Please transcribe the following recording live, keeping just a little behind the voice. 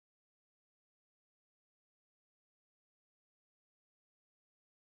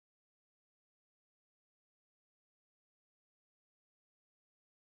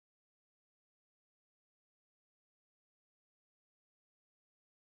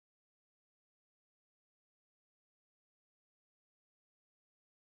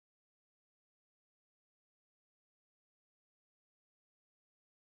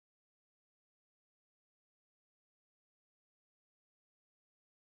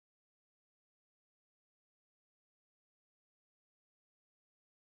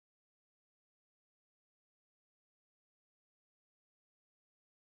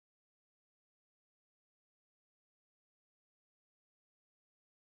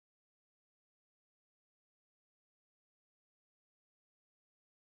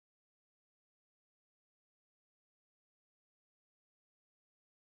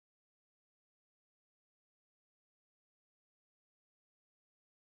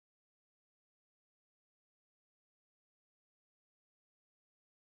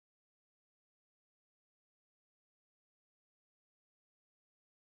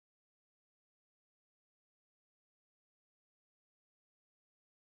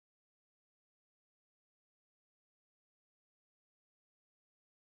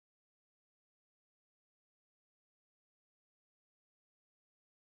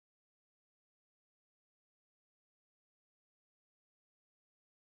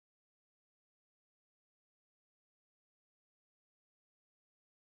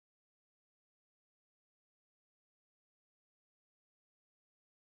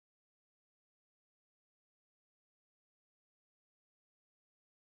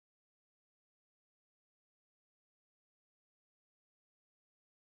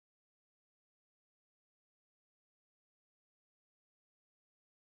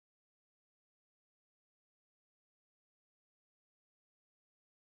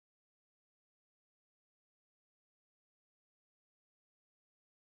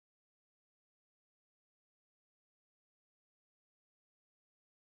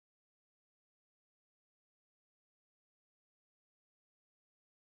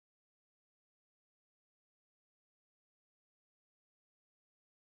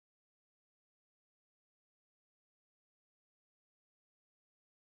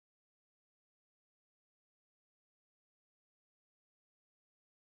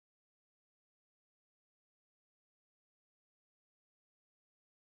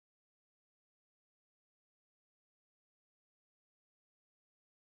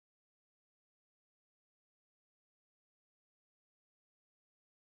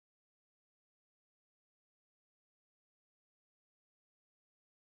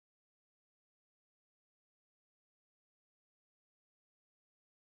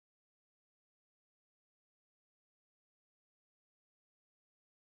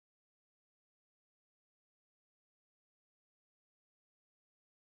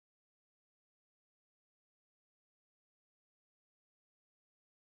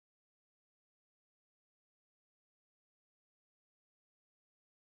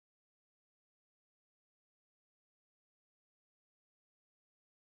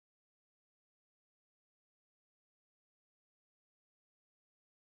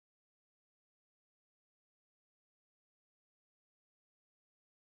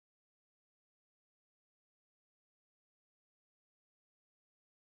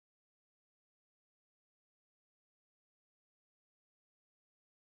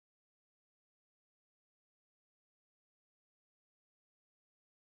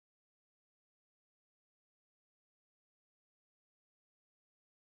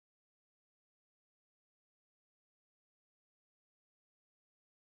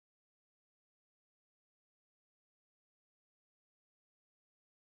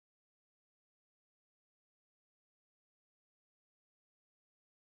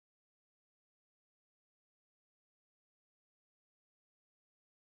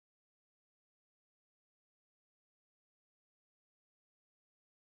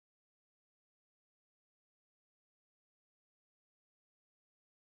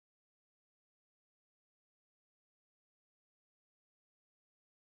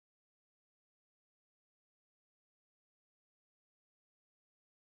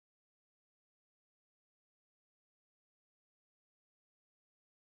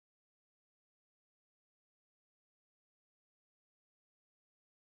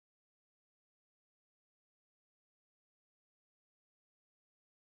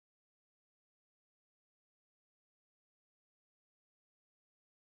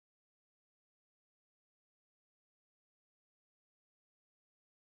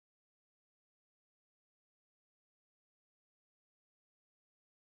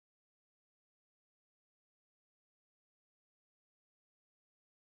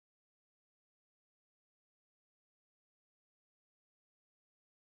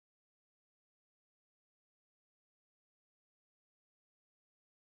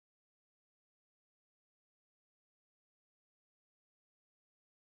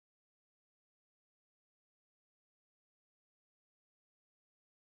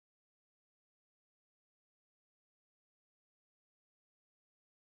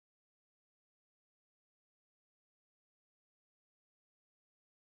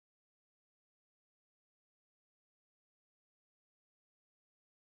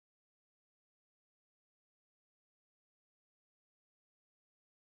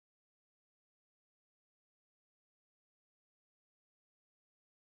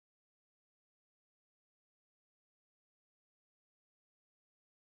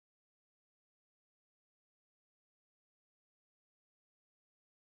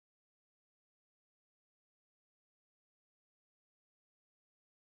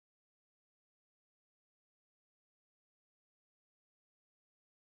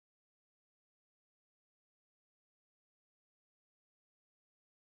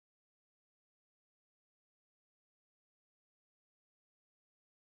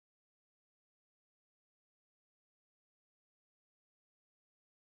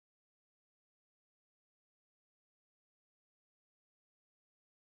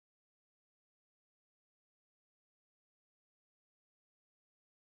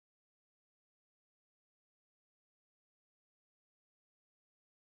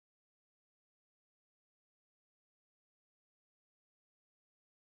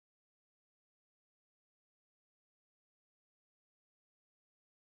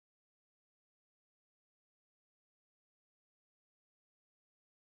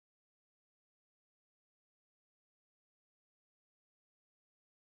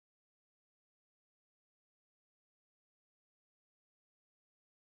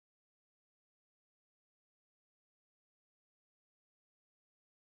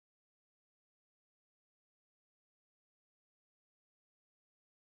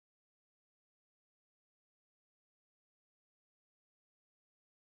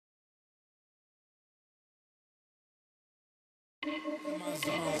Let me into my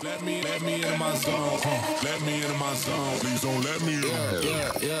zone, let me into my zone, please don't let me in.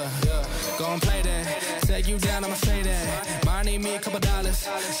 Yeah. Gon' play that, take you down, I'ma say that. Mine need me a couple dollars,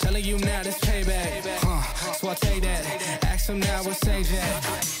 telling you now this payback. So I take that, ask him now what say Jack.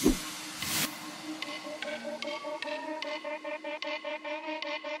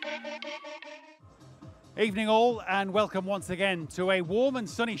 Evening all, and welcome once again to a warm and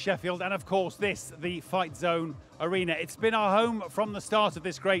sunny Sheffield, and of course this, the Fightzone Arena. It's been our home from the start of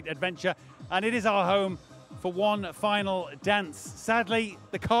this great adventure, and it is our home for one final dance. Sadly,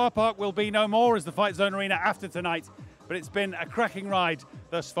 the car park will be no more as the Fightzone Arena after tonight, but it's been a cracking ride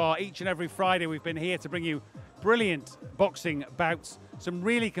thus far. Each and every Friday we've been here to bring you brilliant boxing bouts, some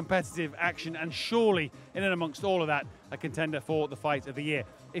really competitive action, and surely in and amongst all of that, a contender for the fight of the year.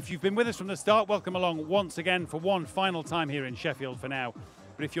 If you've been with us from the start, welcome along once again for one final time here in Sheffield for now.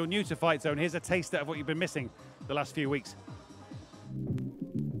 But if you're new to Fightzone, here's a taster of what you've been missing the last few weeks.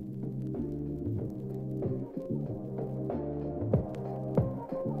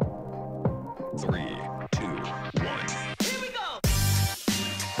 3, 2, 1.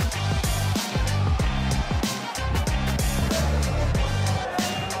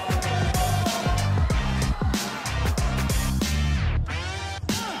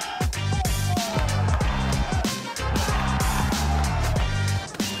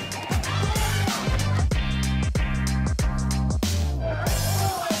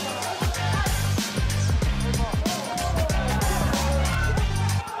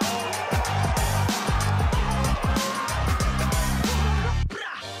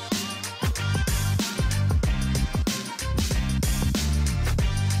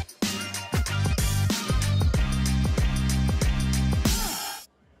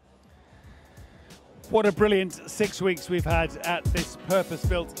 What a brilliant 6 weeks we've had at this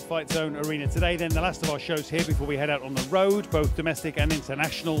purpose-built Fightzone Arena. Today then, the last of our shows here before we head out on the road, both domestic and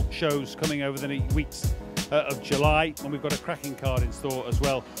international shows coming over the weeks of July. And we've got a cracking card in store as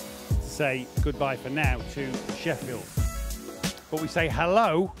well to say goodbye for now to Sheffield. But we say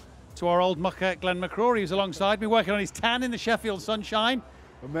hello to our old mucker, Glenn McCrory, who's alongside me, working on his tan in the Sheffield sunshine.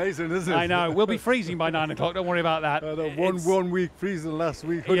 Amazing, isn't it? I know. We'll be freezing by 9 o'clock. Don't worry about that. One week freezing last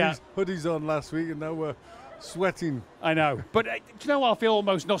week. Hoodies on last week, and now we're sweating. I know. But do you know what? I feel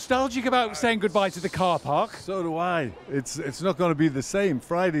almost nostalgic about saying goodbye to the car park. So do I. It's not going to be the same.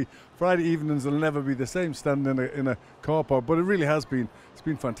 Friday evenings will never be the same standing in a car park. But it really has been. It's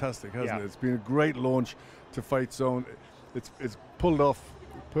been fantastic, hasn't it? It's been a great launch to Fightzone. It's pulled off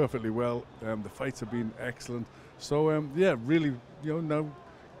perfectly well. The fights have been excellent. So yeah, really, now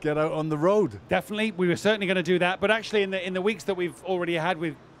get out on the road. Definitely, we were certainly going to do that. But actually, in the weeks that we've already had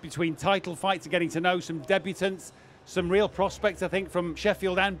between title fights and getting to know some debutants, some real prospects, I think, from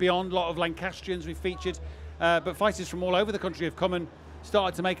Sheffield and beyond. A lot of Lancastrians we've featured, but fighters from all over the country have come and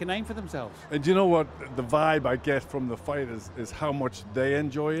started to make a name for themselves. And do you know what the vibe I get from the fighters is how much they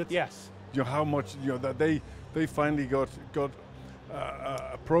enjoy it. Yes. How much that they finally got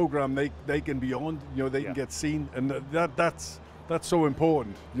a program they can be on. They can get seen, and that's so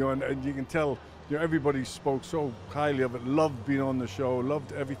important. And you can tell. Everybody spoke so highly of it, loved being on the show,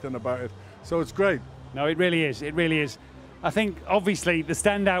 loved everything about it. So it's great. No, it really is. It really is. I think obviously the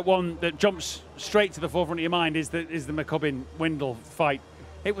standout one that jumps straight to the forefront of your mind is the McCubbin-Windle fight.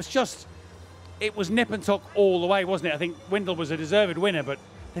 It was nip and tuck all the way, wasn't it? I think Windle was a deserved winner, but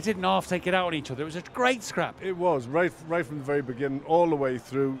they didn't half take it out on each other. It was a great scrap. It was right from the very beginning, all the way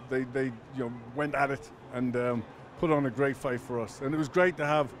through. They went at it and put on a great fight for us, and it was great to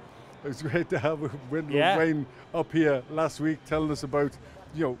have. It was great to have Windle Wayne up here last week telling us about,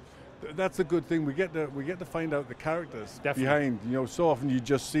 that's a good thing. We get to find out the characters behind. So often you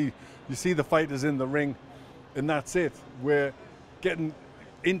see the fighters in the ring, and that's it. We're getting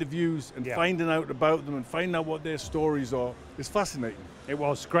interviews and finding out about them and finding out what their stories are. It's fascinating. It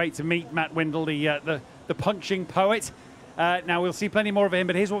was great to meet Matt Windle, the punching poet. Now we'll see plenty more of him,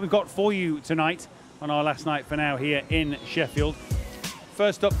 but here's what we've got for you tonight on our last night for now here in Sheffield.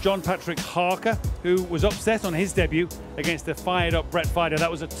 First up, John Patrick Harker, who was upset on his debut against the fired-up Brett Fider.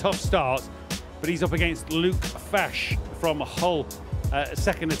 That was a tough start, but he's up against Luke Fash from Hull.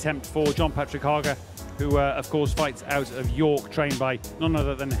 Second attempt for John Patrick Harker, who, of course, fights out of York, trained by none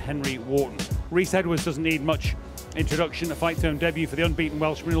other than Henry Wharton. Rhys Edwards doesn't need much introduction. A Fightzone debut for the unbeaten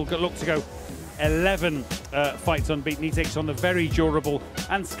Welshman. He'll look to go 11 fights unbeaten. He takes on the very durable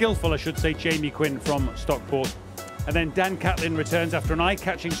and skillful, I should say, Jamie Quinn from Stockport. And then Dan Catlin returns after an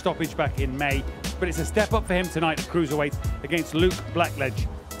eye-catching stoppage back in May. But it's a step up for him tonight at cruiserweight against Luke Blackledge.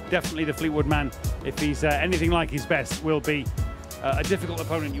 Definitely the Fleetwood man, if he's anything like his best, will be a difficult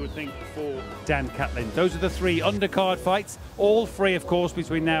opponent, you would think, for Dan Catlin. Those are the 3 undercard fights, all free, of course,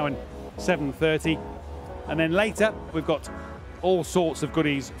 between now and 7:30. And then later, we've got all sorts of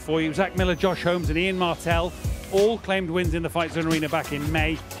goodies for you. Zach Miller, Josh Holmes and Ian Martell all claimed wins in the Fight Zone Arena back in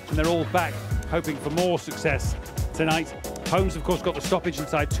May, and they're all back hoping for more success tonight. Holmes, of course, got the stoppage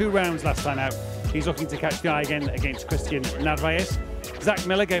inside 2 rounds last time out. He's looking to catch the eye again against Christian RHYS. Zach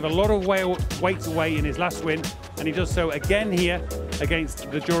Miller gave a lot of weight away in his last win, and he does so again here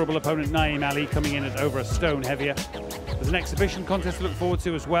against the durable opponent Naeem Ali, coming in at over a stone heavier. There's an exhibition contest to look forward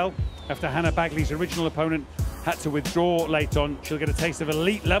to as well. After Hannah Bagley's original opponent had to withdraw late on, she'll get a taste of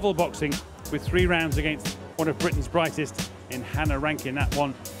elite level boxing with 3 rounds against one of Britain's brightest in Hannah Rankin. That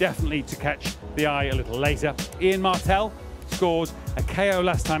one definitely to catch the eye a little later. Ian Martell scored a KO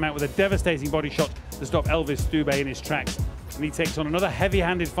last time out with a devastating body shot to stop Elvis Dubé in his tracks. And he takes on another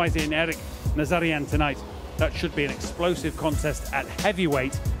heavy-handed fighter in Eric Nazarian tonight. That should be an explosive contest at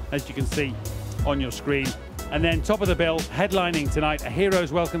heavyweight, as you can see on your screen. And then top of the bill, headlining tonight, a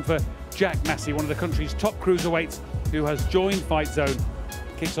hero's welcome for Jack Massey, one of the country's top cruiserweights, who has joined Fight Zone.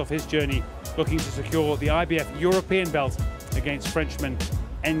 Kicks off his journey looking to secure the IBF European belt against Frenchman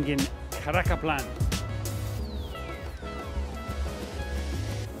Engin Karakaplan.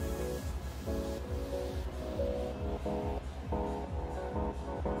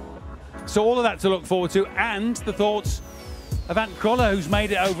 So all of that to look forward to, and the thoughts of Ant Crawler, who's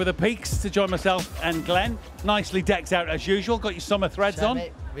made it over the peaks to join myself and Glenn. Nicely decked out as usual. Got your summer threads on.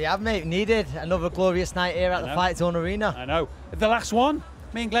 Mate, we have, mate. Needed another glorious night here at the Fight Zone Arena. I know. The last one.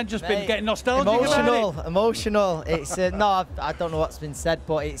 Me and Glenn just been getting nostalgic about it. Emotional. It's no, I don't know what's been said,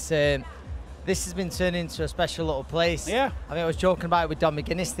 but it's this has been turned into a special little place. Yeah. I mean, I was joking about it with Don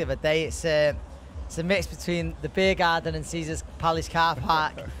McGuinness the other day. It's a mix between the Beer Garden and Caesar's Palace car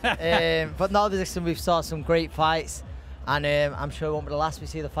park. But no, we've saw some great fights, and I'm sure it won't be the last we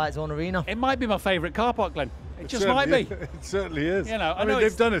see the Fight Zone Arena. It might be my favourite car park, Glenn. It just might be. It certainly is. You know, I mean,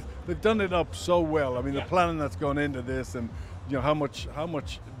 they've done it up so well. I mean, the planning that's gone into this, and you know how much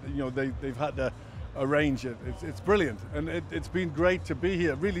you know they've had to arrange it. It's brilliant, and it's been great to be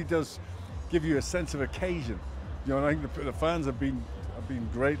here. It really does give you a sense of occasion. You know, I think the fans have been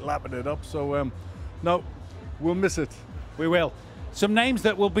great, lapping it up. So no, we'll miss it. We will. Some names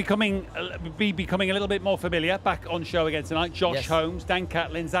that will be becoming a little bit more familiar back on show again tonight. Josh Holmes, Dan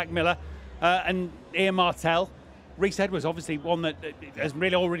Catlin, Zach Miller, and Ian Martell. RHYS Edwards, obviously one that has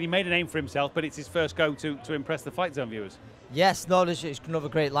really already made a name for himself, but it's his first go to impress the Fight Zone viewers. Yes, no, it's another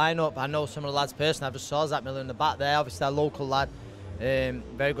great lineup. I know some of the lads personally. I just saw Zach Miller in the back there, obviously a local lad.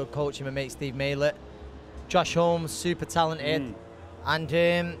 Very good coach, my mate Steve Maylett. Josh Holmes, super talented.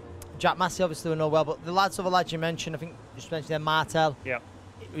 And Jack Massey, obviously we know well, but the other lads you mentioned, I think you just mentioned there, Martell. Yeah.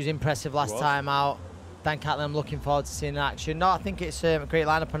 It was impressive last time out. Dan Catlin, I'm looking forward to seeing in action. No, I think it's a great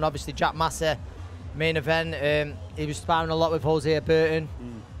lineup, and obviously Jack Massey, main event. He was sparring a lot with Jose Burton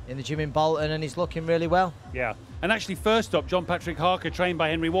in the gym in Bolton, and he's looking really well. Yeah. And actually, first up, John Patrick Harker, trained by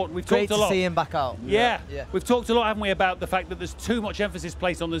Henry Wharton. We've talked a lot. Great to see him back out. Yeah. We've talked a lot, haven't we, about the fact that there's too much emphasis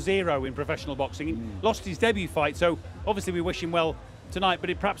placed on the zero in professional boxing. He lost his debut fight, so obviously we wish him well tonight,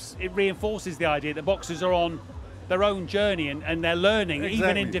 but perhaps it reinforces the idea that boxers are on their own journey and they're learning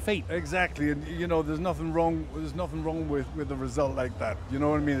even in defeat. Exactly, and you know, there's nothing wrong with a result like that. You know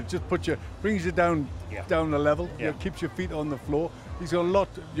what I mean? It just brings you down the level. You know, keeps your feet on the floor. He's got a lot.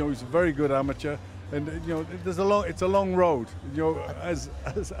 You know, he's a very good amateur, and you know, it's a long road. You know, as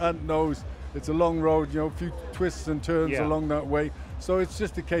Ant knows, it's a long road. You know, a few twists and turns along that way. So it's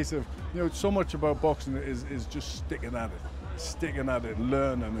just a case of, you know, so much about boxing is just sticking at it,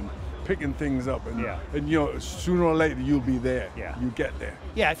 learning and picking things up, and you know, sooner or later you'll be there. You get there.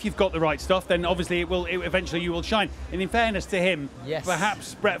 Yeah, if you've got the right stuff, then obviously eventually you will shine. And in fairness to him,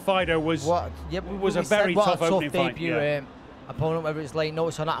 perhaps Brett Fido was a very tough opening fight. Debut, opponent, whether it's late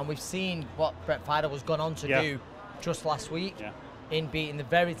notice or not, and we've seen what Brett Fido was gone on to do just last week in beating the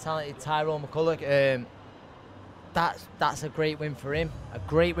very talented Tyrone McCulloch. That's a great win for him.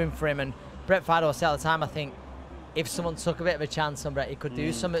 And Brett Fido, I said at the time, I think if someone took a bit of a chance on Brett, he could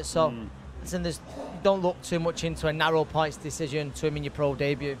do something. So listen, don't look too much into a narrow points decision to him in your pro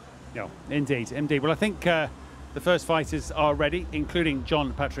debut. No, indeed. Well, I think the first fighters are ready, including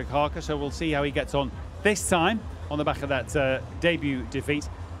John Patrick Harker, so we'll see how he gets on this time on the back of that debut defeat.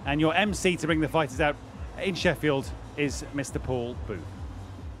 And your MC to bring the fighters out in Sheffield is Mr. Paul Booth.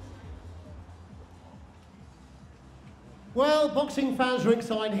 Well, boxing fans are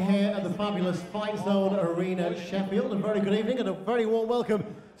excited here at the fabulous Fight Zone Arena, Sheffield. A very good evening and a very warm welcome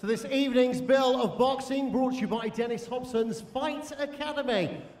to this evening's bill of boxing, brought to you by Dennis Hobson's Fight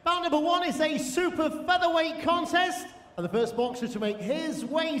Academy. Bout number one is a super featherweight contest And the first boxer to make his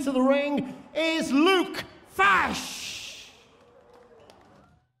way to the ring is Luke FASH.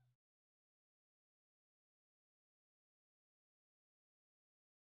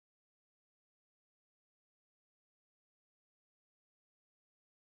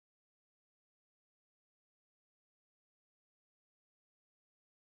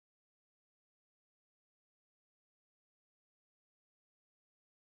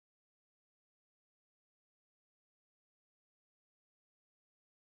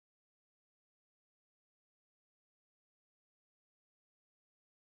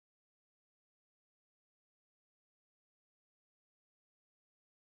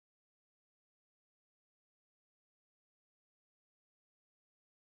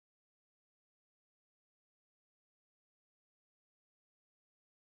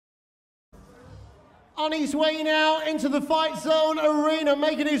 On his way now into the Fight Zone arena,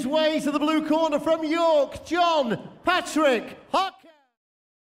 making his way to the blue corner from York, John Patrick HARKER.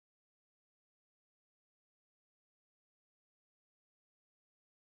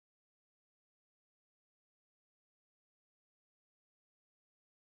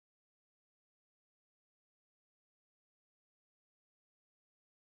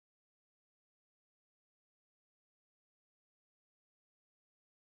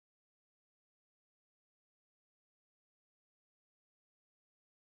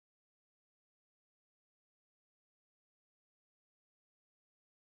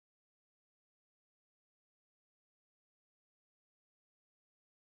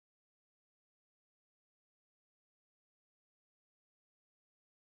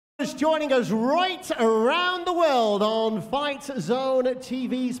 Joining us right around the world on Fight Zone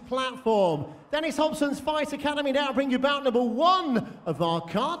TV's platform. Dennis Hobson's Fight Academy now bring you bout number 1 of our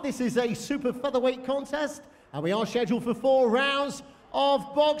card. This is a super featherweight contest, and we are scheduled for 4 rounds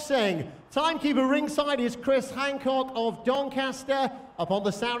of boxing. Timekeeper ringside is Chris Hancock of Doncaster. Upon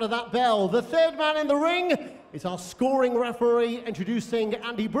the sound of that bell, the third man in the ring is our scoring referee, introducing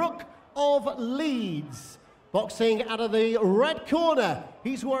Andy Brook of Leeds. Boxing out of the red corner,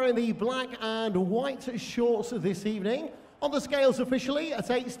 he's wearing the black and white shorts this evening. On the scales officially, at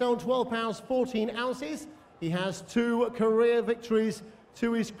 8 stone, 12 pounds, 14 ounces. He has 2 career victories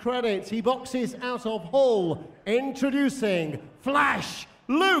to his credit. He boxes out of Hull, introducing Flash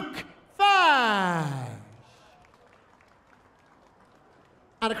Luke FASH.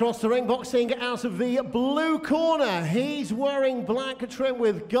 And across the ring, boxing out of the blue corner, he's wearing black trim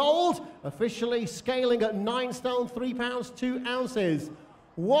with gold, officially scaling at 9 stone, 3 pounds, 2 ounces.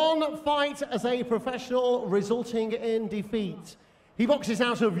 1 fight as a professional, resulting in defeat. He boxes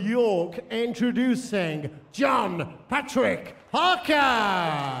out of York, introducing John Patrick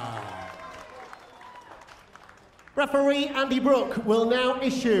HARKER. Referee Andy Brook will now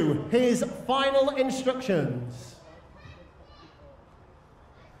issue his final instructions.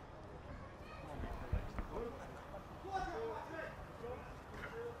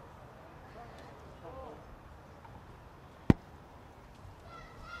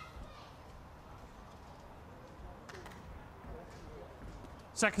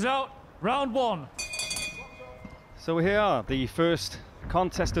 Seconds out, round 1. So here are the first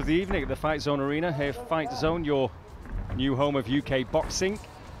contest of the evening at the Fight Zone Arena. Here, Fight Zone, your new home of UK boxing.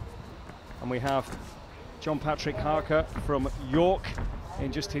 And we have John Patrick HARKER from York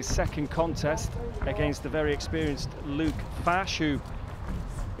in just his second contest against the very experienced Luke FASH, who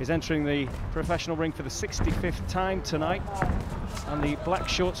is entering the professional ring for the 65th time tonight. And the black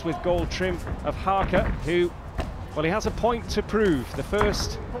shorts with gold trim of HARKER, who, well, he has a point to prove. The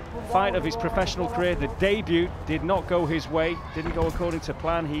first fight of his professional career, the debut, did not go his way, didn't go according to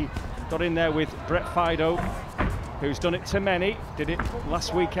plan. He got in there with Brett Fido, who's done it to many, did it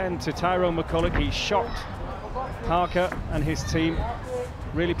last weekend to Tyrone McCulloch. He shocked HARKER and his team,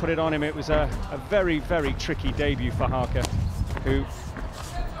 really put it on him. It was a very, very tricky debut for HARKER, who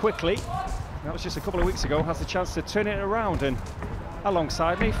quickly, that was just a couple of weeks ago, has the chance to turn it around. And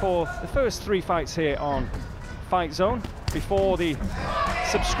alongside me for the first 3 fights here on Fight Zone, before the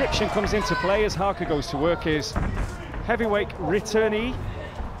subscription comes into play as HARKER goes to work, is heavyweight returnee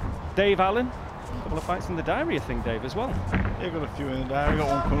Dave Allen. A couple of fights in the diary, I think, Dave, as well. Yeah, got a few in the diary. We've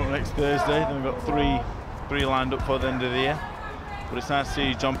got one coming up next Thursday, then we've got three lined up for the end of the year. But it's nice to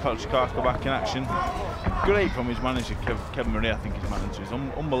see John Patrick HARKER back in action. Great from his manager, Kevin Murray, I think his manager is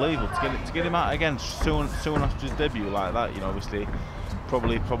unbelievable to get him out again soon after his debut like that. You know, obviously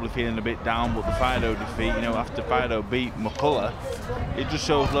probably feeling a bit down, but the Fido defeat, you know, after Fido beat McCulloch, it just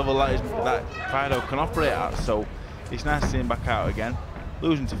shows level that Fido can operate at. So it's nice to see him back out again.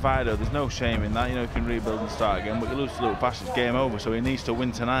 Losing to Fido, there's no shame in that. You know, he can rebuild and start again. But you lose to Luke FASH, it's game over. So he needs to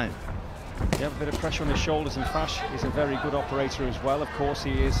win tonight. Yeah, a bit of pressure on his shoulders, and Fash is a very good operator as well. Of course,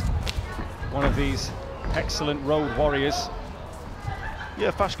 he is one of these excellent road warriors.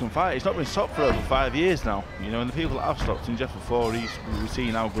 Yeah, Fash can fight. He's not been stopped for over 5 years now, you know, and the people that have stopped him, Jeff before, we've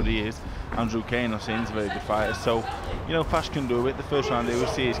seen how good he is. Andrew Kane, I've seen, is a very good fighter. So, you know, Fash can do it. The first round, we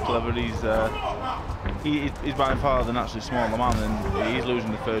see he's clever. He's by far the naturally smaller man, and he's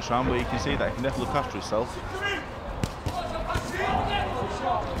losing the first round, but you can see that he can definitely look after himself.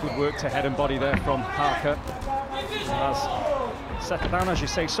 Good work to head and body there from Harker. Has settled down, as you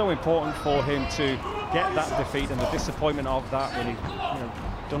say, so important for him to get that defeat and the disappointment of that when he, you know,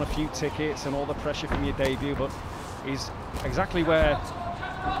 done a few tickets and all the pressure from your debut, but he's exactly where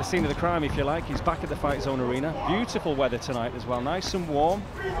the scene of the crime, if you like. He's back at the Fight Zone Arena. Beautiful weather tonight as well, nice and warm.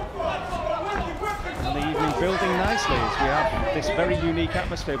 And the evening building nicely as we have this very unique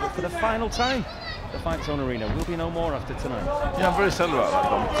atmosphere, but for the final time, the Fight Zone Arena will be no more after tonight. Yeah, I'm very sad about that,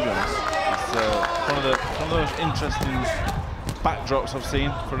 Dom, to be honest. It's one of those interesting backdrops I've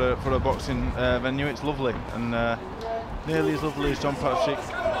seen for a boxing venue. It's lovely, and nearly as lovely as John Patrick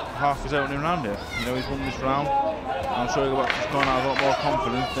Harker's opening round here. You know, he's won this round. I'm sure he'll back to score now a lot more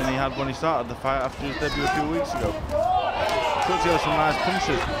confidence than he had when he started the fight after his debut a few weeks ago. Put together some nice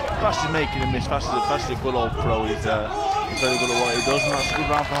punches. Fash is making him miss. Fash is a good old pro. He's very good at what he does, and that's a good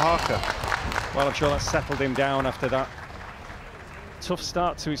round for Harker. Well, I'm sure that's settled him down after that tough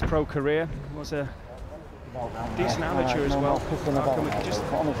start to his pro career. He was a decent amateur as well. We can just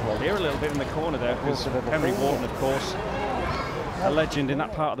hear a little bit in the corner there, because Henry Wharton, of course, a legend in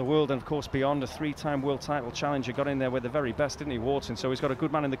that part of the world, and of course beyond, a 3-time world title challenger, got in there with the very best, didn't he, Wharton? So he's got a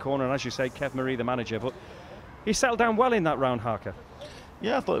good man in the corner, and as you say, Kev Marie, the manager, but he settled down well in that round, Harker.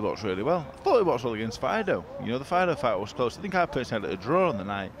 Yeah, I thought he boxed really well. I thought he boxed well against Fido. You know, the Fido fight was close. I think I personally had a draw on the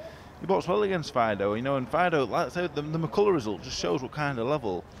night. He boxed well against Fido, you know, and Fido, like I said, the McCullough result just shows what kind of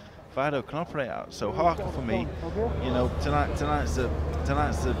level Fido can operate at. So Harker, for me, you know, tonight's the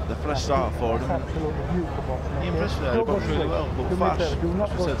fresh start for him. He impressed me there. He boxed really well. But Fash, as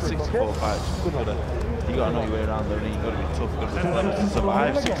we said, 64 fights. You got to know your way around there, and you got to be tough. You've got to be clever to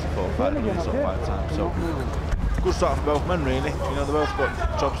survive 64 fights in this fight time. So good start for both men, really. You know, they both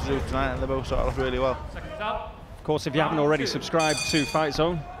got jobs to do tonight, and they both started off really well. Of course, if you haven't already subscribed to Fight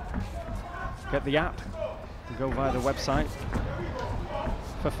Zone, get the app and go via the website.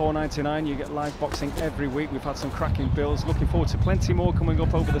 For $4.99 you get live boxing every week. We've had some cracking bills. Looking forward to plenty more coming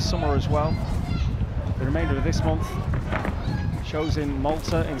up over the summer as well. The remainder of this month, shows in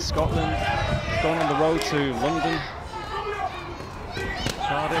Malta, in Scotland, going on the road to London,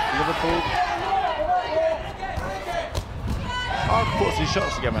 Cardiff, Liverpool. Harker puts his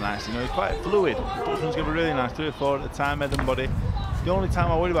shots together nice, you know, he's quite fluid. He puts them together really nice, 3 or 4 at a time, head and body. The only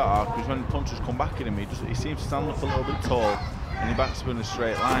time I worry about Harker is when punches come back at him. He seems to stand up a little bit tall, and he backs up in a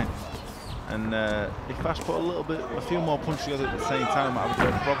straight line. And if Fash put a few more punches together at the same time, might have a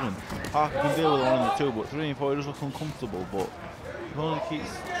bit of a problem. Harker can deal with 1 and 2, but 3 and 4 he does look uncomfortable. But as long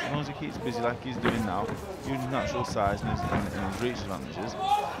as he keeps busy like he's doing now, using his natural size and his reach advantages,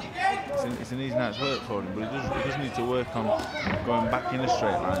 it's an easy night's work for him. But he does need to work on going back in a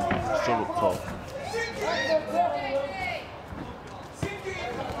straight line, still up tall.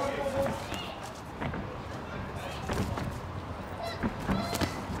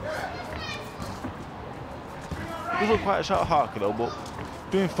 Does look quite a shot Harker though, but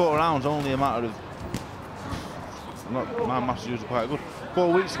doing 4 rounds only a matter of, my maths is usually quite good,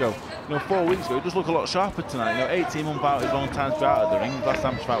 4 weeks ago. You know, 4 weeks ago, he does look a lot sharper tonight. You know, 18 months out is a long time to be out of the ring. The last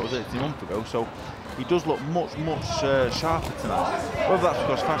time his fight was 18 months ago, so he does look much sharper tonight. Whether that's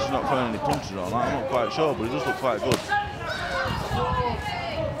because Fash is not throwing any punches or not, I'm not quite sure, but he does look quite good.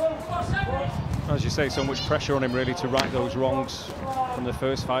 As you say, so much pressure on him really to right those wrongs from the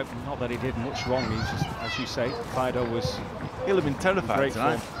first fight. Not that he did much wrong, he's just, as you say, Fido was... He'll have been terrified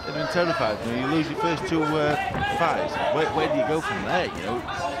tonight. He'll have been terrified. You know, you lose your first 2 fights. Where do you go from there? You know, you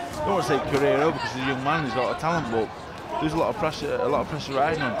don't want to say career over because he's a young man, he's got a talent, but there's a lot of pressure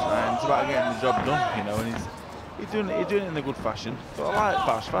riding on tonight, and it's about getting the job done. You know, and he's doing it in a good fashion. But I like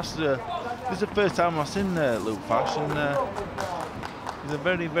Fash. Fash this is the first time I've seen Luke Fash, and he's a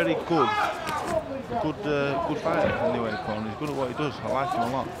very good fighter in the way of corner. He's good at what he does. I like him a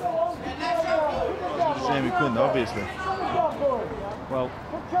lot. He's good at Jamie Quinn, though, obviously. Well,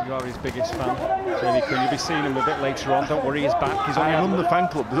 you are his biggest fan, Jamie Quinn. You'll be seeing him a bit later on. Don't worry, he's back. He's only run the fan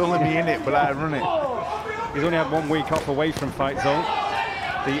club. There's only me in it, but I run it. He's only had 1 week off away from Fight Zone,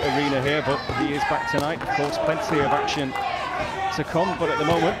 the arena here, but he is back tonight. Of course, plenty of action to come, but at the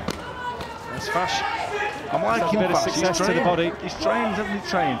moment, there's Fash. I'm liking a bit of success to the body. He's trained, hasn't he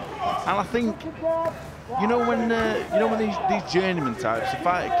trained? And I think you know when these journeyman types, the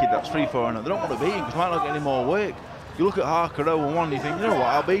fighter kid that's 3-4-0, they don't want to beat him because they might not get any more work. You look at Harker 0-1, you think, you know what,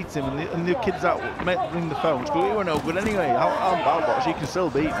 I'll beat him, and the kids that ring the phone, go, you were no good anyway, I'm bad box, you can still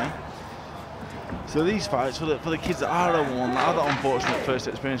beat me. So these fights, for the kids that are 0-1, that have that unfortunate first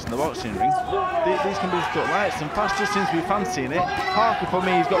experience in the boxing ring, these can be cut lights, and Fash just seems to be fancying it. Harker, for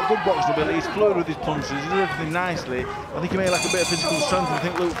me, he's got good boxing ability, he's fluid with his punches, he does everything nicely. I think he may like a bit of physical strength, and I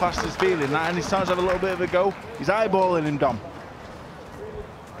think Luke Fash is feeling that, and he's starting to have a little bit of a go. He's eyeballing him, Dom.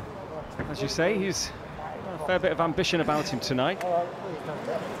 As you say, he's got a fair bit of ambition about him tonight.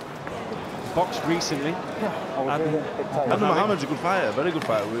 Boxed recently. Adam Mohamed's a good fighter, very good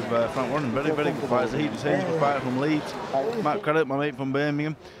fighter with Frank Warren, very good fighter. He's a good fighter from Leeds. Matt Craddock, my mate from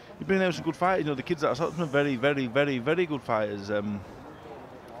Birmingham. You've been there with some good fighters. You know, the kids that are sort of very good fighters.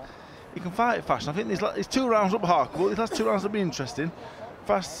 He can fight fast. I think there's 2 rounds up Harker, but these last 2 rounds will be interesting.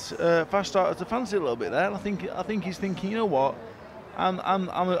 Fast started to fancy a little bit there. And I think he's thinking, you know what?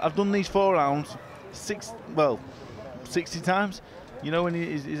 I've done these 4 rounds 60 times. You know, and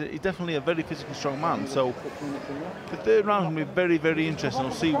he's definitely a very physically strong man. So the 3rd round will be very, very interesting.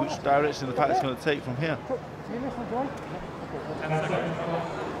 We'll see which direction the fight's going to take from here. Well,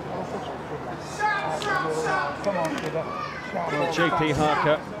 JP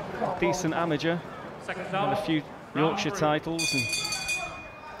Harker, decent amateur, won a few Yorkshire titles and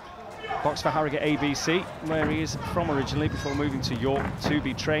boxed for Harrogate ABC, where he is from originally, before moving to York to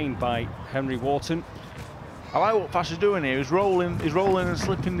be trained by Henry Wharton. I like what Fash is doing here. He's rolling and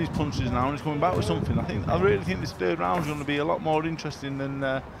slipping these punches now, and he's coming back with something. I really think this 3rd round is going to be a lot more interesting than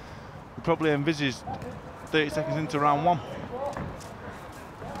we probably envisaged 30 seconds into round 1.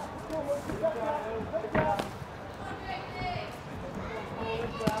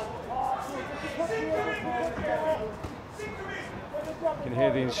 You can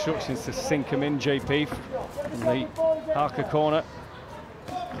hear the instructions to sink him in, JP, from the Harker corner.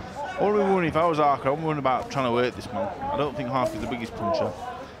 I wouldn't be worried if I was Harker. I wouldn't worry about trying to hurt this man. I don't think Harker's the biggest puncher.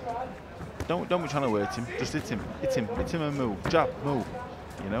 Don't be trying to hurt him. Just hit him and move. Jab, move.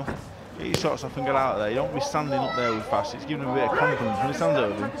 You know, get your shots off and get out of there. You don't be standing up there with Fash. It's giving him a bit of confidence when he stands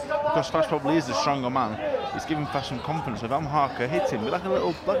over him, because Fash probably is the stronger man. It's giving Fash some confidence. If I'm Harker, hit him. Be like a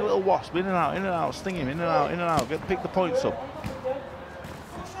little wasp, in and out, sting him, in and out. Pick the points up.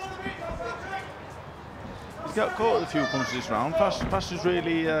 He's got caught with a few punches this round. Fash is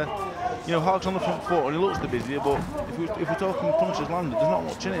really, you know, Harker's on the front foot and he looks the busier, but if we're talking punches landed, there's not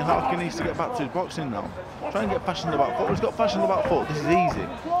much in it. Harker needs to get back to his boxing now. Try and get Fash in the back foot. He's got Fash in the back foot, this is easy.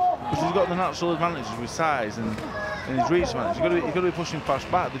 Because he's got the natural advantages with size and his reach advantage. He's got to be pushing Fash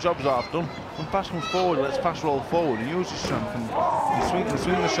back. The job's half done. When Fash comes forward, he lets Fash roll forward and use his strength and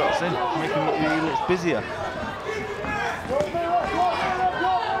swing the shots in, make him look, he looks busier.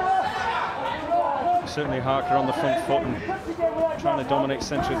 Certainly Harker on the front foot and trying to dominate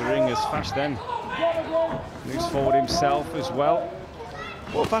centre of the ring, as Fash then moves forward himself as well.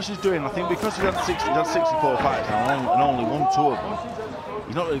 What Fash is doing, I think, because he's had 64 fights now and only won 2 of them,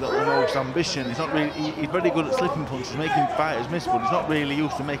 he's not really got the most ambition. He's not really. He's very good at slipping punches, making fighters miss, but he's not really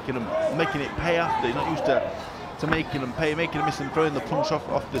used to making it pay after. He's not used to making them pay, making a miss and throwing the punch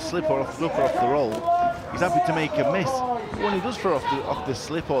off the slip or off the duck or off the roll. He's happy to make a miss. But when he does throw off the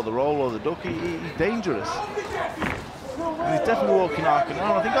slip or the roll or the duck, he's dangerous. And he's definitely walking Harker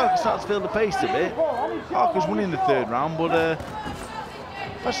now. I think Harker starts to feel the pace a bit. Harker's winning the 3rd round, but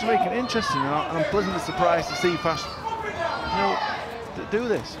Fash is making it interesting, and I'm pleasantly surprised to see Fash, you know, do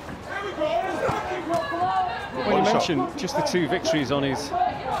this. Well, you mentioned just the 2 victories on his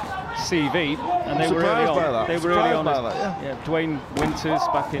CV, and they were early on. They were early on. Yeah, Dwayne Winters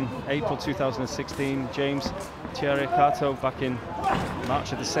back in April 2016, James Thierry Cato back in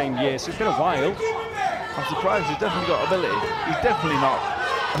March of the same year. So it's been a while. I'm surprised. He's definitely got ability. He's definitely not.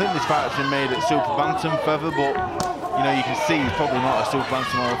 I think this fight's been made at super bantam feather, but you know, you can see he's probably not a super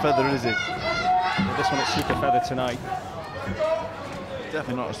bantam or a feather, is he? Yeah, this one at super feather tonight.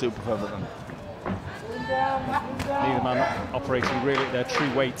 Definitely not a super feather then. Neither man operating really at their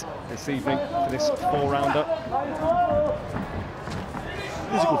true weight this evening for this 4-rounder.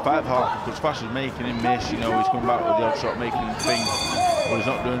 It's a good fight for Harker, because Fash is making him miss. You know, he's coming back with the odd shot, making him think, but he's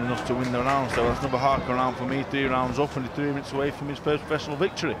not doing enough to win the round. So that's another Harker round for me. 3 rounds up, and he's 3 minutes away from his first professional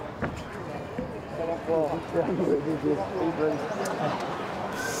victory.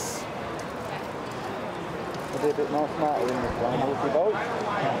 Be a bit more smarter in this round, would you both?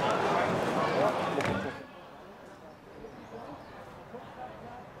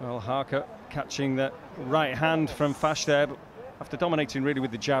 Well, Harker catching that right hand from Fash there, but after dominating really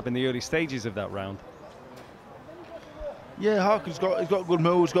with the jab in the early stages of that round. Yeah, Harker's got good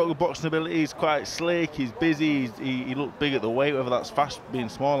moves, got good boxing ability. He's quite slick. He's busy. He looked big at the weight. Whether that's fast being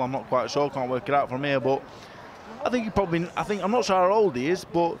small, I'm not quite sure. Can't work it out from here. But I think I'm not sure how old he is,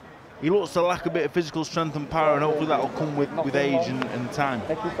 but he looks to lack a bit of physical strength and power, and hopefully that'll come with age and time.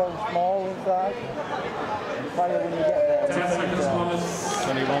 Make yourself small inside. And fire when you get there.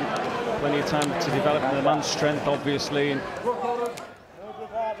 21, plenty of time to develop the man's strength, obviously.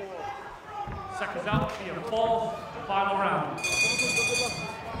 Seconds out for your fourth final round.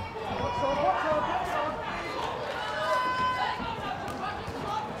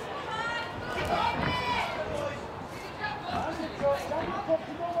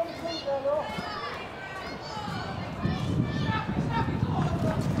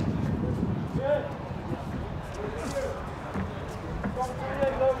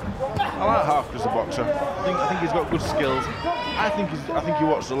 I like Harker as a boxer. I think he's got good skills. I think he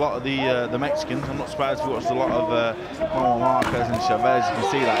watched a lot of the Mexicans. I'm not surprised if he watched a lot of Marquez and Chavez. You can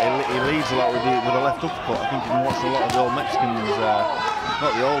see that he leads a lot with the left uppercut. I think he's been watching a lot of the old Mexicans,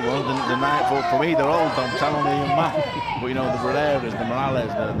 not the old ones. The night for me, they're old. I'm telling you, young man. But you know, the Barreras, the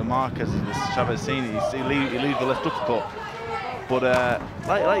Morales, the Marquez, the Chavez, he leads the left uppercut. But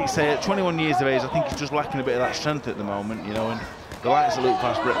like you say, at 21 years of age, I think he's just lacking a bit of that strength at the moment. You know, and the likes of Luke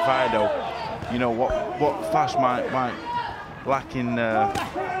Fash, Brett Fido, you know what Fash might lack in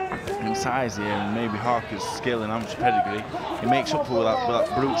size here, and maybe Harker's skill and amateur pedigree, he makes up for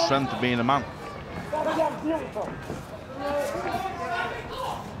that brute strength of being a man.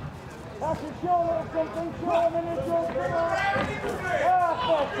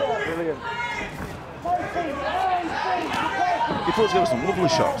 Brilliant. He puts together some lovely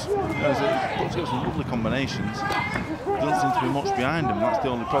shots. He puts together some lovely combinations. There doesn't seem to be much behind him. That's the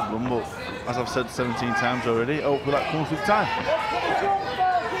only problem. But as I've said 17 times already, hopefully that comes with time.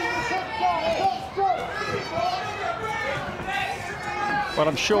 But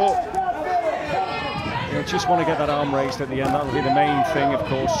I'm sure you just want to get that arm raised at the end. That'll be the main thing, of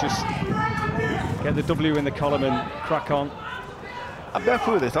course. Just get the W in the column and crack on. I'd be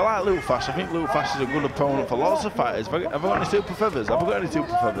happy with this. I like Luke Fash. I think Luke Fash is a good opponent for lots of fighters. Have I got any super feathers? Have I got any super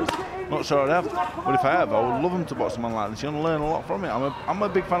feathers? Not sure I have. But if I have, I would love him to box a man like this. You're going to learn a lot from it. I'm a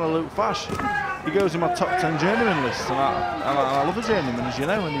big fan of Luke Fash. He goes in my top 10 journeyman list, and I love a journeyman, as you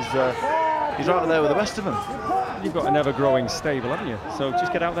know, and he's right there with the best of them. You've got an ever-growing stable, haven't you? So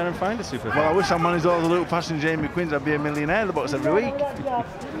just get out there and find a super. Well, I wish I managed all the Luke Fash and Jamie Quinns. I'd be a millionaire to box every week.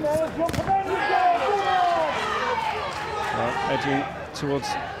 Edging towards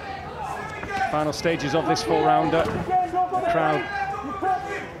final stages of this 4-rounder. The crowd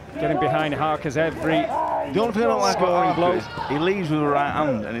getting behind Harker's every The only thing I don't like about Harker is he leads with the right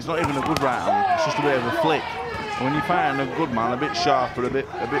hand, and it's not even a good right hand, it's just a bit of a flick. And when you find a good man, a bit sharper, a bit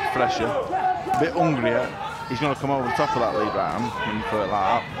fresher, a bit hungrier, he's going to come over the top of that lead right hand when you throw it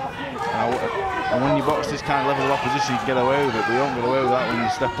like that. And when you box this kind of level of opposition, you can get away with it, but you don't get away with that when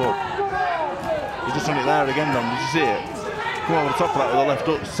you step up. He's just done it there again, Dom. Did you see it? Come over the top of that with the left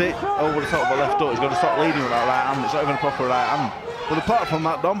hook, sit over the top of the left hook. He's got to stop leading with that right hand. It's not even a proper right hand. But apart from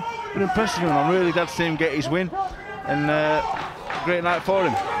that, Dom, been impressive, and I'm really glad to see him get his win. And great night for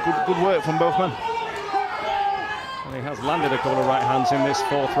him. Good work from both men. And he has landed a couple of right hands in this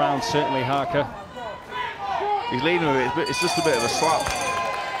 4th round, certainly Harker. He's leading with it, it's just a bit of a slap.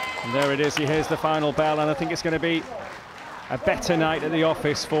 And there it is, he hears the final bell, and I think it's going to be a better night at the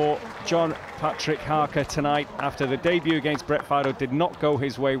office for John Patrick Harker tonight after the debut against Brett Fido did not go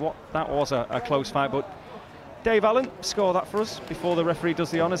his way. That was a close fight, but Dave Allen, score that for us before the referee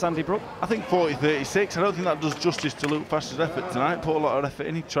does the honours, Andy Brook. I think 40-36. I don't think that does justice to Luke Fash's effort tonight. Put a lot of effort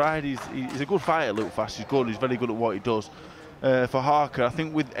in, he tried. He's a good fighter, Luke Fash. He's good, he's very good at what he does. For Harker, I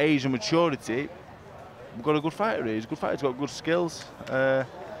think with age and maturity, we've got a good fighter here. He's a good fighter, he's got good skills.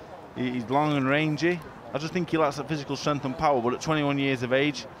 He's long and rangy. I just think he lacks that physical strength and power, but at 21 years of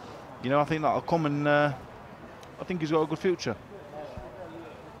age, you know, I think that'll come, and I think he's got a good future.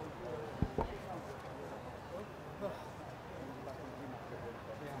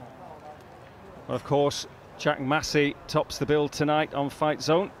 Well, of course, Jack Massey tops the bill tonight on Fight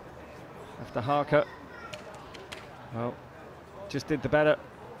Zone after Harker, well, just did the better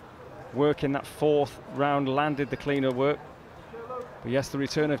work in that 4th round, landed the cleaner work. But yes, the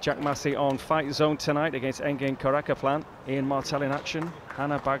return of Jack Massey on Fight Zone tonight against Engin Karakaplan. Ian Martel in action.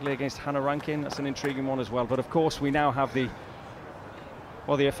 Hannah Bagley against Hannah Rankin. That's an intriguing one as well. But of course, we now have the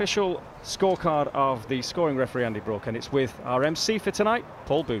official scorecard of the scoring referee, Andy Brook, and it's with our MC for tonight,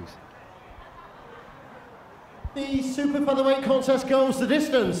 Paul Booth. The super featherweight contest goes the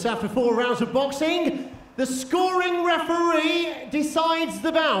distance after 4 rounds of boxing. The scoring referee decides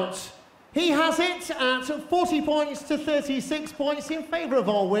the bout. He has it at 40 points to 36 points in favour of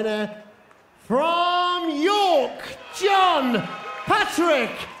our winner. From York, John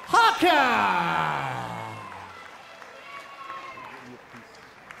Patrick Harker.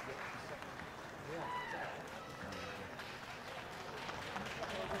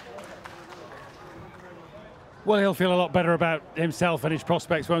 Well, he'll feel a lot better about himself and his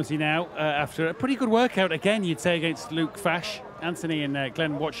prospects, won't he, now? After a pretty good workout, again, you'd say, against Luke FASH. Anthony and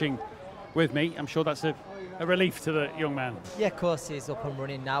Glenn watching with me. I'm sure that's a relief to the young man. Yeah, of course, he's up and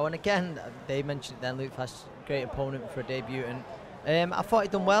running now. And again, they mentioned then Luke FASH, great opponent for a debut. And I thought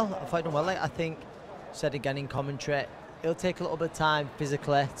he'd done well. Like, I think, said again in commentary, it'll take a little bit of time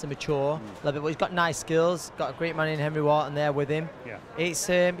physically to mature a little bit, but he's got nice skills, got a great man in Henry Wharton there with him. Yeah. It's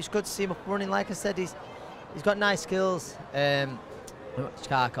good to see him up and running. Like I said, he's got nice skills,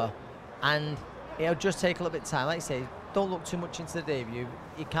 Karka, and it'll just take a little bit of time. Like you say, don't look too much into the debut.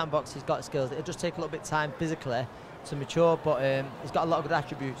 He can box, he's got skills. It'll just take a little bit of time physically to mature, but he's got a lot of good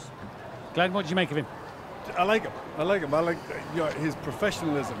attributes. Glenn, what do you make of him? I like him. I like his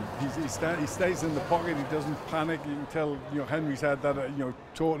professionalism. He stays in the pocket. He doesn't panic. You can tell Henry's had that.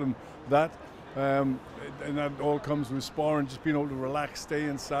 Taught him that, and that all comes with sparring. Just being able to relax, stay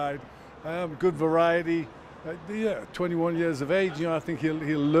inside. Good variety. 21 years of age. I think he'll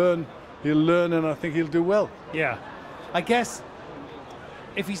learn. He'll learn, and I think he'll do well. Yeah, I guess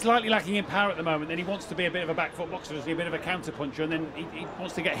if he's slightly lacking in power at the moment, then he wants to be a bit of a back foot boxer, a bit of a counter puncher, and then he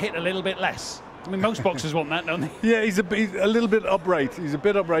wants to get hit a little bit less. I mean, most boxers want that, don't they? Yeah, he's a little bit upright. He's a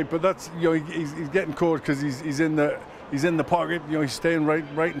bit upright, but that's he's getting caught because he's in the pocket. He's staying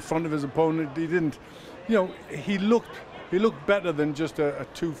right in front of his opponent. He didn't, he looked better than just a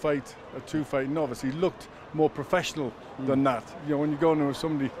two fight novice. He looked more professional than that. When you go into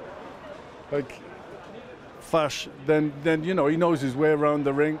somebody like FASH, then he knows his way around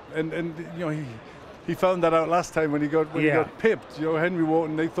the ring, and he found that out last time when he got pipped. Henry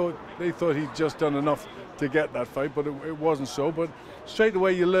Wharton, they thought he'd just done enough to get that fight, but it wasn't so. But straight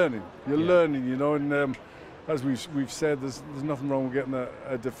away you're learning, and as we've said, there's nothing wrong with getting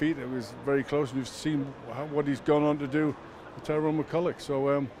a defeat. It was very close. We've seen what he's gone on to do with Tyrone McCulloch,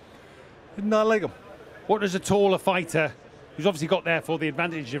 so did not like him. What does a taller fighter, who's obviously got there for the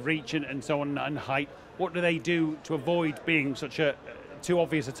advantage of reach and so on, and height, what do they do to avoid being such a too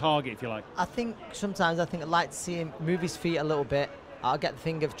obvious a target, if you like? I think sometimes I'd like to see him move his feet a little bit. I'll get the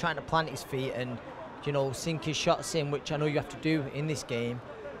thing of trying to plant his feet and sink his shots in, which I know you have to do in this game.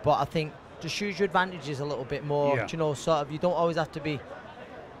 But I think just use your advantages a little bit more. Yeah. You don't always have to be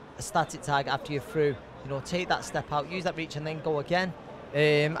a static target after you're through. Take that step out, use that reach, and then go again.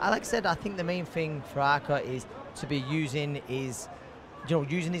 Like I said, I think the main thing for Harker is to be using his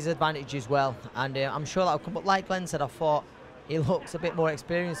advantages well, and I'm sure that'll come. But like Glenn said, I thought he looks a bit more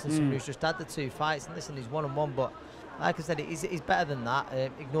experienced than somebody who's just had the 2 fights. And listen, he's 1-1, but like I said, he's better than that.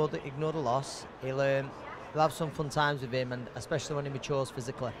 Ignore the loss. He'll have some fun times with him, and especially when he matures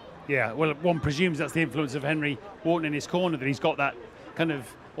physically. Yeah, well, one presumes that's the influence of Henry Wharton in his corner, that he's got that kind of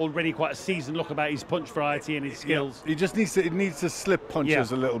already quite a seasoned look about his punch variety and his skills. He just needs to slip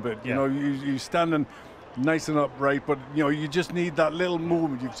punches a little bit. You standing nice and upright, but you just need that little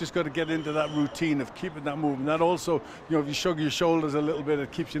movement. You've just got to get into that routine of keeping that movement. That also, if you shrug your shoulders a little bit,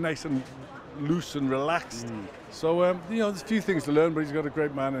 it keeps you nice and loose and relaxed. So there's a few things to learn, but he's got a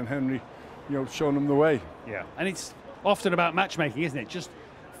great man in Henry, showing him the way. Yeah, and it's often about matchmaking, isn't it? Just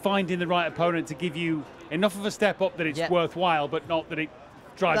finding the right opponent to give you enough of a step up that it's worthwhile, but not that it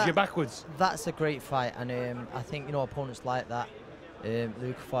drives you backwards. That's a great fight, and I think opponents like that.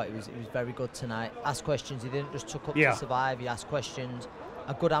 Luke thought he was very good tonight. Asked questions, he didn't just tuck up to survive. He asked questions,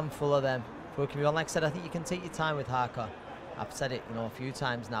 a good handful of them. Working with, like I said, I think you can take your time with Harker. I've said it, a few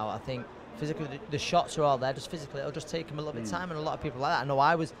times now. I think physically the shots are all there. Just physically, it'll just take him a little bit of time, and a lot of people like that. I know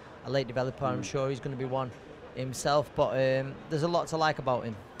I was a late developer. I'm sure he's going to be one himself, but there's a lot to like about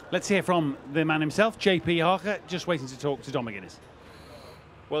him. Let's hear from the man himself, JP Harker, just waiting to talk to Don McGuinness.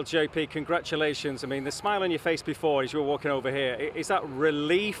 Well, JP, congratulations. I mean, the smile on your face before as you were walking over here, is that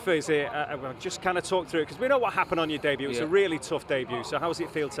relief? Is it, just kind of talk through it, because we know what happened on your debut. It was a really tough debut. So how does it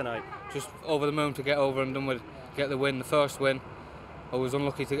feel tonight? Just over the moon to get over and done with, get the win, the first win. I was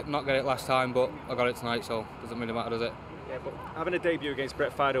unlucky to not get it last time, but I got it tonight, so it doesn't really matter, does it? Yeah, but having a debut against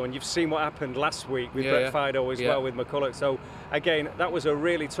Brett Fido, and you've seen what happened last week with Brett Fido as well with McCulloch. So again, that was a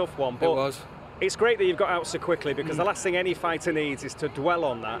really tough one. But it was. It's great that you've got out so quickly, because the last thing any fighter needs is to dwell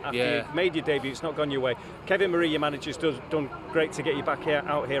on that after you've made your debut. It's not gone your way. Kevin Marie, your manager's done great to get you back here,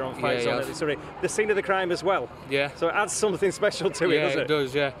 out here on Fight Zone. It's the scene of the crime as well. Yeah. So it adds something special to it, doesn't it? Yeah, it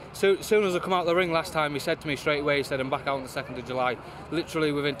does, yeah. So as soon as I come out the ring last time, he said to me straight away, he said, I'm back out on the 2nd of July.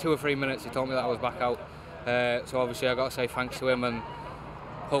 Literally within 2 or 3 minutes, he told me that I was back out. So obviously I got to say thanks to him, and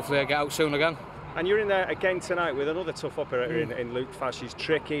hopefully I get out soon again. And you're in there again tonight with another tough operator in Luke Fash. He's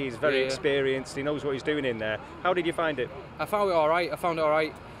tricky, he's very experienced, he knows what he's doing in there. How did you find it? I found it all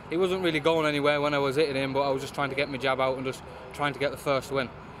right. He wasn't really going anywhere when I was hitting him, but I was just trying to get my jab out and just trying to get the first win.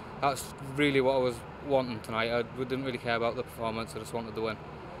 That's really what I was wanting tonight. I didn't really care about the performance, I just wanted the win.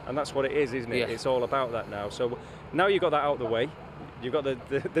 And that's what it is, isn't it? Yeah. It's all about that now. So now you've got that out of the way, you've got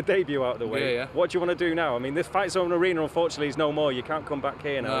the debut out of the way. Yeah. What do you want to do now? I mean, this Fight Zone Arena, unfortunately, is no more. You can't come back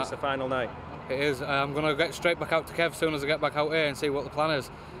here now, it's the final night. It is. I'm going to get straight back out to Kev as soon as I get back out here and see what the plan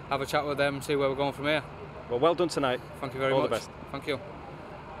is. Have a chat with them and see where we're going from here. Well done tonight. Thank you very much. All the best. Thank you.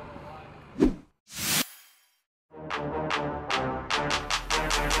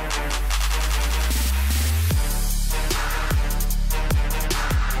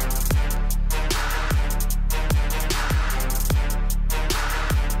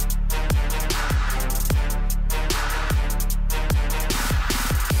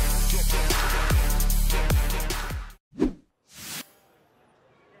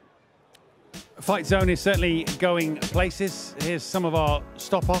 Fight Zone is certainly going places. Here's some of our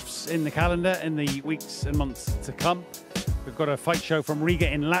stop-offs in the calendar in the weeks and months to come. We've got a fight show from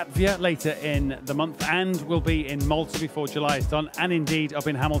Riga in Latvia later in the month, and we'll be in Malta before July is done, and indeed up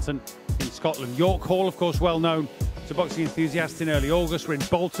in Hamilton in Scotland. York Hall, of course, well known to boxing enthusiasts in early August. We're in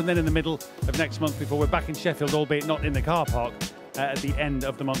Bolton then in the middle of next month before we're back in Sheffield, albeit not in the car park, at the end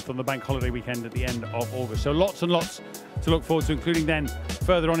of the month on the bank holiday weekend at the end of August. So lots and lots to look forward to, including then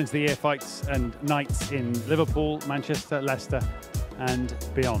further on into the year fights and nights in Liverpool, Manchester, Leicester and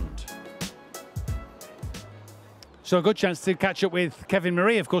beyond. So a good chance to catch up with Kevin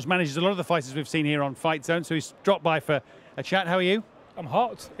Marie, of course, manages a lot of the fighters we've seen here on Fight Zone, so he's dropped by for a chat. How are you? I'm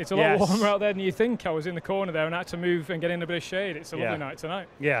hot. It's a lot warmer out there than you think. I was in the corner there and I had to move and get in a bit of shade. It's a lovely night tonight.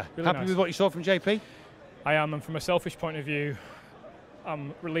 Yeah. Really happy with what you saw from JP? I am, and from a selfish point of view,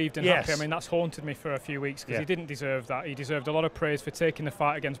 I'm relieved and happy. I mean, that's haunted me for a few weeks because he didn't deserve that. He deserved a lot of praise for taking the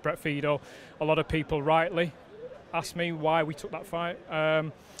fight against Brett Fido. A lot of people rightly asked me why we took that fight.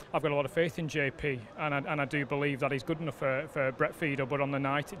 I've got a lot of faith in JP, and I do believe that he's good enough for Brett Fido, but on the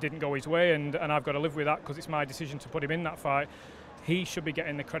night it didn't go his way, and I've got to live with that because it's my decision to put him in that fight. He should be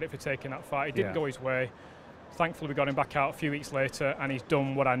getting the credit for taking that fight. It didn't go his way. Thankfully, we got him back out a few weeks later, and he's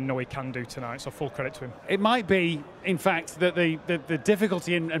done what I know he can do tonight, so full credit to him. It might be, in fact, that the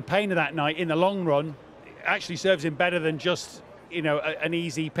difficulty and pain of that night in the long run actually serves him better than just, you know, an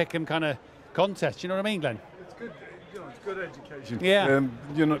easy pick-em kind of contest. You know what I mean, Glenn? It's good, you know, it's good education. Yeah.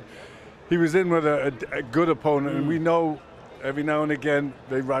 You know, he was in with a good opponent, and we know every now and again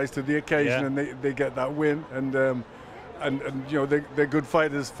they rise to the occasion and they get that win, and you know they're good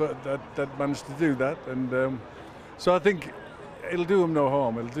fighters for that managed to do that, and so I think it'll do him no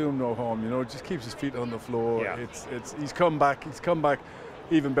harm. It'll do him no harm. You know, it just keeps his feet on the floor. Yeah. He's come back. He's come back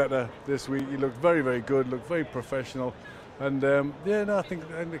even better this week. He looked very, very good. Looked very professional, and I think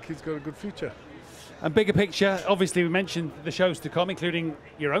he's got a good future. And bigger picture, obviously we mentioned the shows to come, including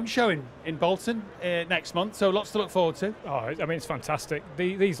your own show in Bolton next month, so lots to look forward to. Oh, I mean, it's fantastic.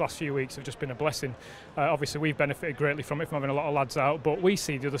 These last few weeks have just been a blessing. Obviously we've benefited greatly from it, from having a lot of lads out, but we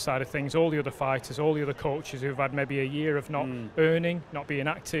see the other side of things, all the other fighters, all the other coaches who've had maybe a year of not earning, not being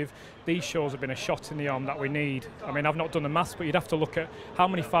active. These shows have been a shot in the arm that we need. I mean, I've not done the maths, but you'd have to look at how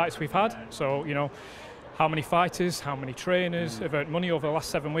many fights we've had, so, you know, how many fighters, how many trainers have earned money over the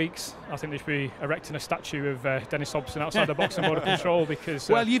last 7 weeks. I think they should be erecting a statue of Dennis Hobson outside the Boxing Board of Control because...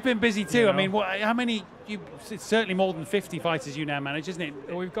 well, you've been busy too. You know, I mean, how many... it's certainly more than 50 fighters you now manage, isn't it?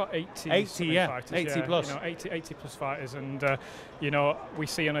 Well, we've got 80 fighters. 80 plus. You know, 80 plus fighters, and you know, we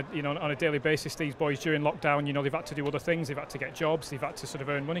see on a daily basis these boys during lockdown. You know, they've had to do other things. They've had to get jobs. They've had to sort of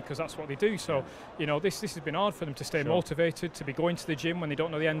earn money because that's what they do. So, you know, this has been hard for them to stay motivated, to be going to the gym when they don't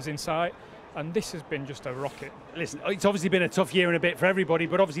know the end's in sight. And this has been just a rocket. Listen, it's obviously been a tough year and a bit for everybody,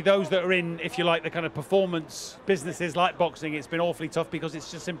 but obviously those that are in, if you like, the kind of performance businesses like boxing, it's been awfully tough because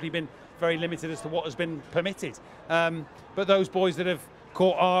it's just simply been very limited as to what has been permitted. But those boys that have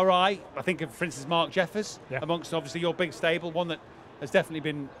caught our eye, I think of, for instance, Mark Jeffers, amongst obviously your big stable, one that has definitely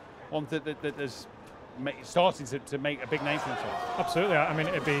been one that has starting to make a big name for himself. Absolutely. I mean,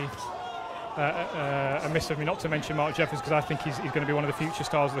 it'd be a miss of me not to mention Mark Jeffers because I think he's going to be one of the future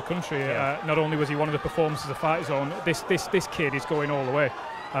stars of the country. Not only was he one of the performers of the Fight Zone, this kid is going all the way.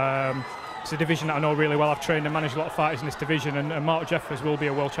 It's a division that I know really well. I've trained and managed a lot of fighters in this division, and Mark Jeffers will be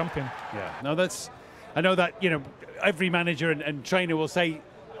a world champion. Yeah, no, I know that, you know, every manager and trainer will say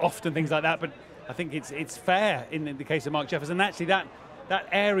often things like that, but I think it's fair in the case of Mark Jeffers. And actually that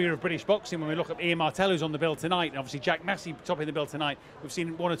area of British boxing, when we look at Ian Martell, who's on the bill tonight, and obviously Jack Massey topping the bill tonight, we've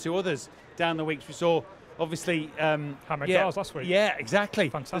seen one or two others down the weeks. We saw obviously Hamid Dawes last week. Yeah, exactly.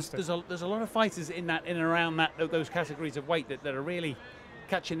 Fantastic. There's a lot of fighters in and around those categories of weight that are really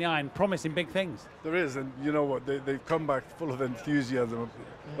catching the eye and promising big things. There is, and you know what, they've come back full of enthusiasm.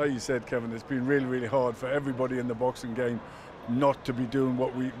 Like you said, Kevin, it's been really, really hard for everybody in the boxing game not to be doing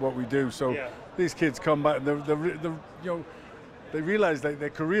what we do. So these kids come back, and you know, they realise that their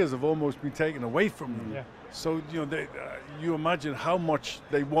careers have almost been taken away from them. Yeah. So you know, you imagine how much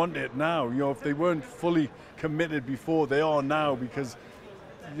they want it now. You know, if they weren't fully committed before, they are now, because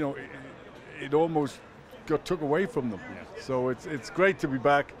you know it almost got took away from them. Yeah. So it's great to be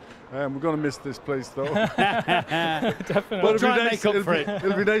back. We're going to miss this place though. Definitely. But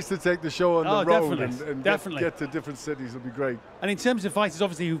it'll be nice to take the show on the road and definitely get to different cities. It'll be great. And in terms of fighters,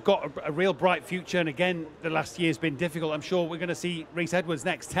 obviously, who've got a real bright future, and again, the last year's been difficult. I'm sure we're going to see RHYS Edwards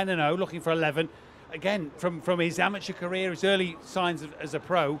next, 10-0, looking for 11. Again, from his amateur career, his early signs as a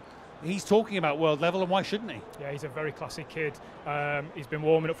pro, he's talking about world level, and why shouldn't he? Yeah, he's a very classy kid. He's been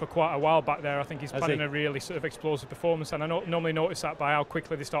warming up for quite a while back there. I think he's planning a really sort of explosive performance, and I normally notice that by how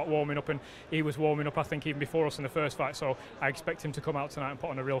quickly they start warming up, and he was warming up, I think, even before us in the first fight, so I expect him to come out tonight and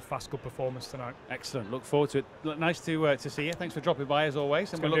put on a real fast, good performance tonight. Excellent. Look forward to it. Nice to see you. Thanks for dropping by, as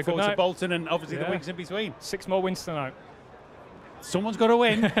always, and we look forward to Bolton and obviously the weeks in between. 6 more wins tonight. Someone's got to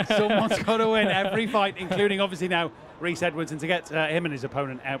win. Someone's got to win every fight, including obviously now RHYS Edwards, and to get him and his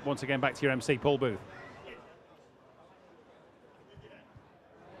opponent out once again, back to your MC, Paul Booth.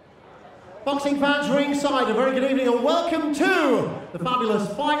 Boxing fans ringside, a very good evening and welcome to the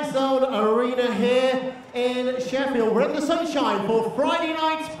fabulous Fight Zone Arena here in Sheffield. We're in the sunshine for Friday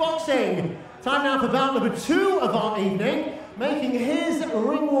night's boxing. Time now for bout number 2 of our evening. Making his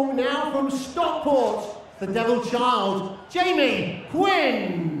ring walk now from Stockport, the Devil Child, Jamie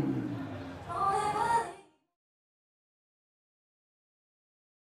Quinn.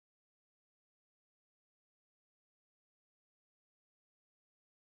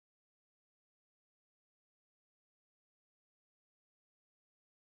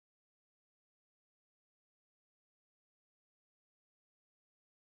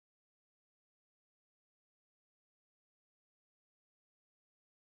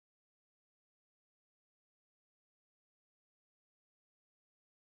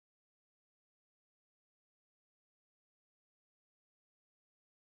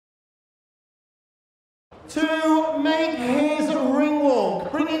 To make his ring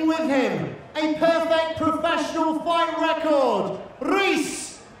walk, bringing with him a perfect professional fight record,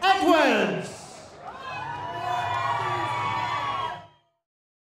 RHYS Edwards.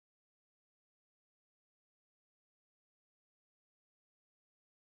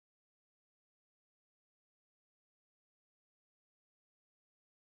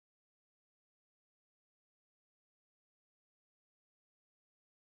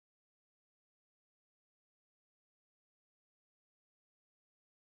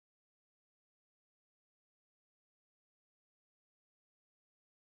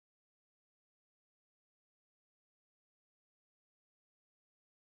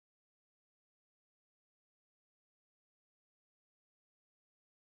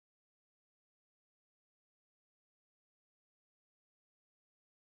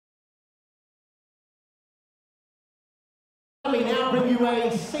 We now bring you a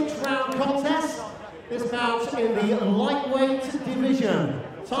 6-round contest. This bout in the lightweight division.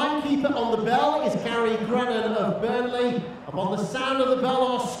 Timekeeper on the bell is Gary Grennan of Burnley. Upon the sound of the bell,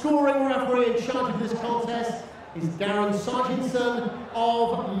 our scoring referee in charge of this contest is Darren Sargentson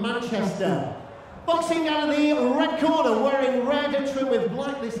of Manchester. Boxing out of the red corner, wearing red trim with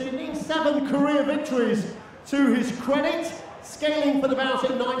black this evening, 7 career victories to his credit. Scaling for the bout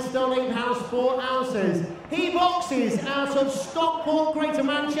at 9 stone 8 pounds 4 ounces. He boxes out of Stockport, Greater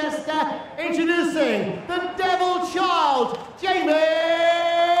Manchester. Introducing the Devil Child,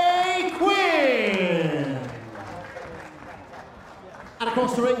 Jamie Quinn. And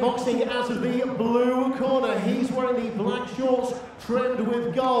across the ring, boxing out of the blue corner. He's wearing the black shorts trimmed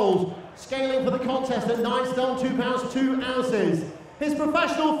with gold. Scaling for the contest at 9 stone 2 pounds 2 ounces. His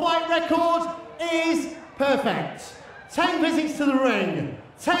professional fight record is perfect. 10 visits to the ring,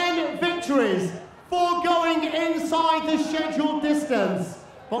 10 victories, 4 going inside the scheduled distance.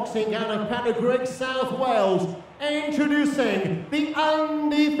 Boxing out of Penrhyn, South Wales, introducing the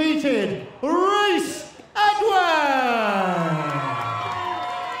undefeated RHYS Edwards.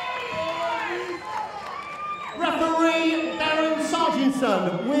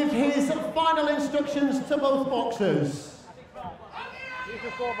 Robinson with his final instructions to both boxers.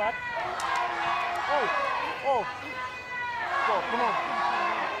 Go back. Oh. Go, come on.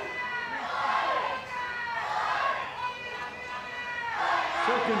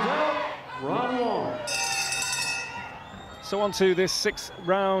 Seconds out, round one. So on to this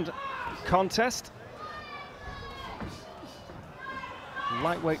 6th-round contest.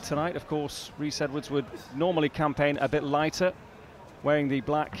 Lightweight tonight, of course. Rhys Edwards would normally campaign a bit lighter, wearing the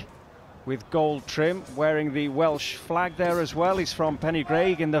black with gold trim, wearing the Welsh flag there as well. He's from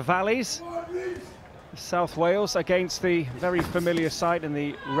Pennygraig in the Valleys, South Wales, against the very familiar sight in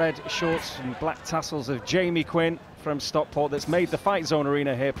the red shorts and black tassels of Jamie Quinn from Stockport, that's made the Fight Zone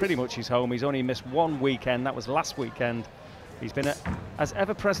Arena here pretty much his home. He's only missed one weekend, that was last weekend. He's been as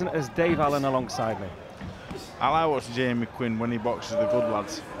ever present as Dave Allen alongside me. I like watching Jamie Quinn when he boxes the good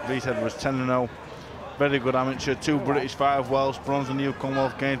lads. Rhys Edwards 10-0, very good amateur, 2 British, 5 Welsh, bronze in the New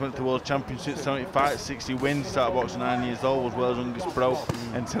Commonwealth Games, went to the World Championships, 75, 60 wins, started boxing 9 years old, was world's youngest pro.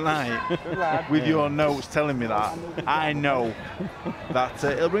 And tonight, with your notes telling me that, I know that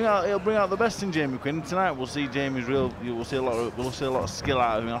it'll bring out the best in Jamie Quinn. Tonight we'll see Jamie's real. We'll see a lot of skill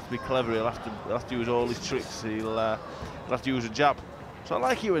out of him. He'll have to be clever. He'll have to use all his tricks. He'll have to use a jab. So I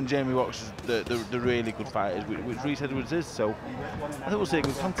like it when Jamie boxes the really good fighters, which Rhys Edwards is. So I think we'll see a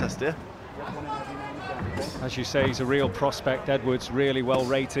good contest here. As you say, he's a real prospect. Edwards, really well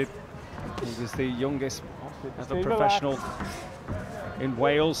rated. He was the youngest ever professional in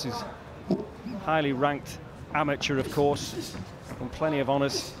Wales. He's highly ranked amateur, of course, and plenty of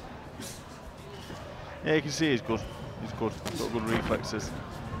honours. Yeah, you can see he's good. He's good. He's got good reflexes.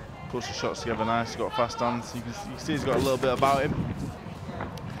 Puts the shots together nice. He's got fast hands. You can see he's got a little bit about him.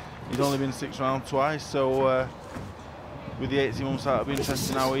 He's only been 6th round twice, so with the 18 months out, it'll be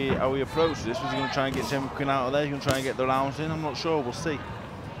interesting how he approaches this. Was he going to try and get Jamie Quinn out of there? He's going to try and get the rounds in? I'm not sure. We'll see.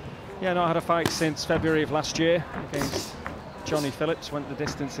 Yeah, not had a fight since February of last year against Johnny Phillips. Went the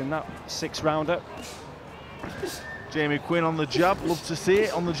distance in that 6-rounder. Jamie Quinn on the jab. Love to see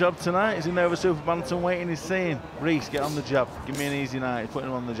it on the jab tonight. He's in there with super bantamweight and he's saying, Rhys, get on the jab. Give me an easy night. He's putting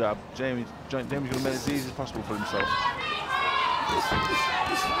him on the jab. Jamie's going to make it as easy as possible for himself.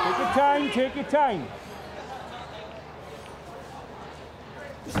 Take your time, take your time.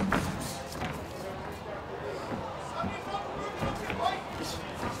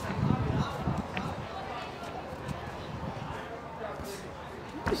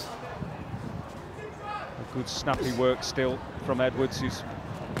 Good snappy work still from Edwards, who's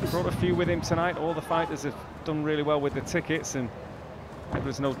brought a few with him tonight. All the fighters have done really well with the tickets, and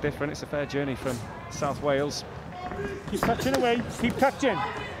Edwards no different. It's a fair journey from South Wales. Keep touching away, keep touching.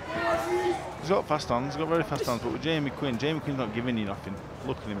 He's got fast hands, he's got very fast hands, but with Jamie Quinn's not giving you nothing.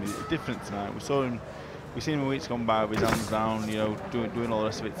 Look at him, he's different tonight. We've seen him in weeks gone by with his hands down, you know, doing all the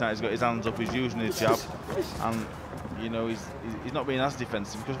rest of it. Tonight he's got his hands up, he's using his jab, and you know he's not being as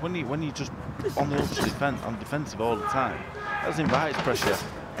defensive, because when you just on the ultra defensive all the time, that invites pressure,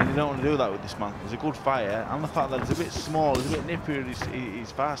 and you don't want to do that with this man. He's a good fighter, and the fact that he's a bit small, he's a bit nippy,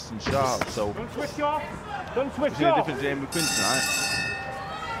 he's fast and sharp. So don't switch off. Don't switch off. A different Jamie Quinn tonight.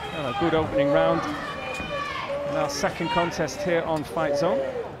 And a good opening round in our 2nd contest here on Fight Zone.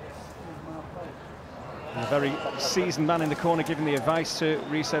 And a very seasoned man in the corner giving the advice to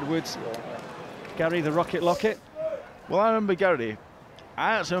Rhys Edwards. Gary the Rocket Lockett. Well, I remember Gary.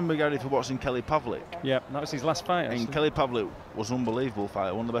 I actually remember Gary for watching Kelly Pavlik. Yeah, that was his last fight. And Kelly Pavlik was an unbelievable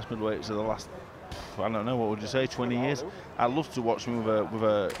fighter, one of the best middleweights of the last, I don't know, what would you say, 20 years. I'd love to watch him with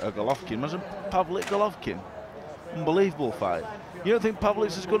a Golovkin. Imagine Pavlik Golovkin. Unbelievable fight. You don't think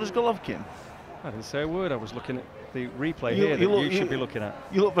Pavlik's as good as Golovkin? I didn't say a word. I was looking at the replay here that you should be looking at.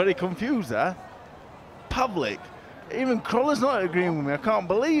 You look very confused there. Pavlik. Even Crowler's not agreeing with me. I can't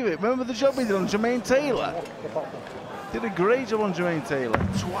believe it. Remember the job he did on Jermaine Taylor? Did a great job on Jermaine Taylor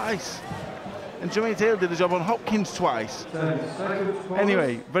twice. And Jermaine Taylor did the job on Hopkins twice.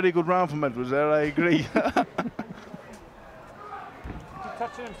 Anyway, very good round from Edwards there, I agree.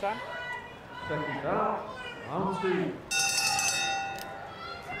 Touching him, Sam. Second down, round 2.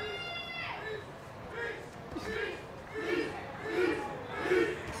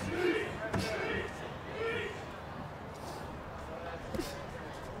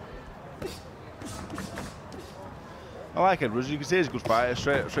 I like Edwards. You can see he's a good fighter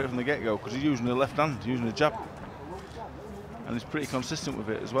straight from the get-go, because he's using the left hand, he's using the jab. And he's pretty consistent with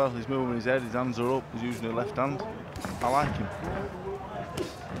it as well. He's moving his head, his hands are up, he's using the left hand. I like him.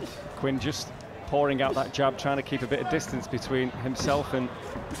 Quinn just pouring out that jab, trying to keep a bit of distance between himself and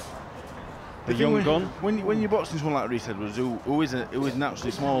the young gun. When you're boxing someone like Rhys Edwards, who is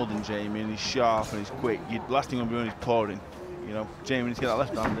naturally smaller than Jamie, and he's sharp and he's quick, the last thing you're doing is pouring. You know, Jamie needs to get that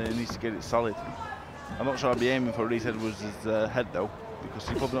left hand and he needs to get it solid. I'm not sure I'd be aiming for RHYS Edwards' head though, because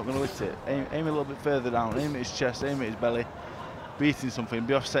he's probably not going to hit it. Aim a little bit further down, aim at his chest, aim at his belly, beating something,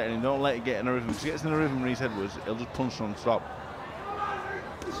 be offsetting him, don't let it get in a rhythm. If he gets in a rhythm, RHYS Edwards, he'll just punch non-stop.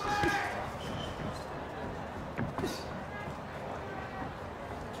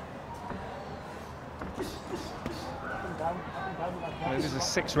 This is a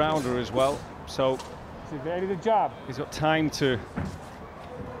 6-rounder as well, so he's got time to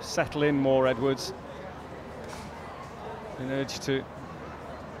settle in more, Edwards. An urge to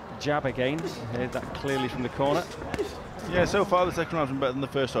jab again. I heard that clearly from the corner. Yeah, so far the second round's been better than the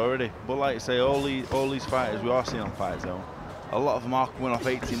first already. But like I say, all these fighters we are seeing on Fight Zone, a lot of them are coming off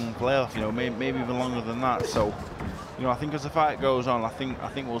 18-month layoff, you know, maybe even longer than that. So, you know, I think as the fight goes on, I think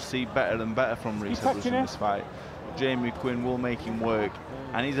we'll see better and better from RHYS Edwards in this fight. Jamie Quinn will make him work,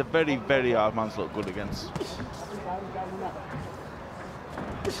 and he's a very, very hard man to look good against.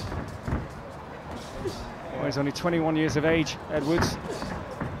 Well, he's only 21 years of age, Edwards.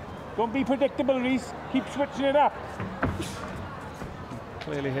 Don't be predictable, RHYS. Keep switching it up.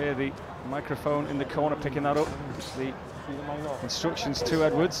 Clearly hear the microphone in the corner picking that up. The instructions to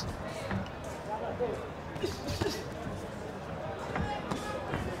Edwards.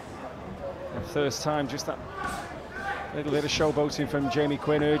 And first time, just that little bit of showboating from Jamie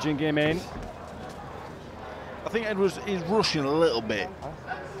Quinn, urging him in. I think Edwards is rushing a little bit.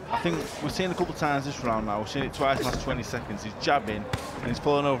 I think we've seen it a couple of times this round now. We've seen it twice in the last 20 seconds. He's jabbing and he's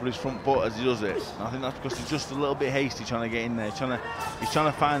falling over his front foot as he does it. And I think that's because he's just a little bit hasty trying to get in there. He's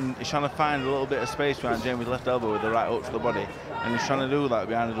trying to find a little bit of space behind Jamie's left elbow with the right hook to the body, and he's trying to do that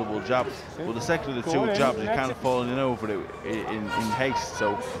behind a double jab. But the second of the two jabs, he's kind of falling in over it in haste.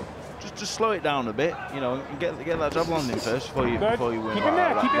 So just slow it down a bit, you know, and get that jab landing first before you win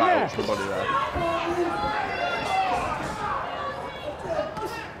that right hook to the body there.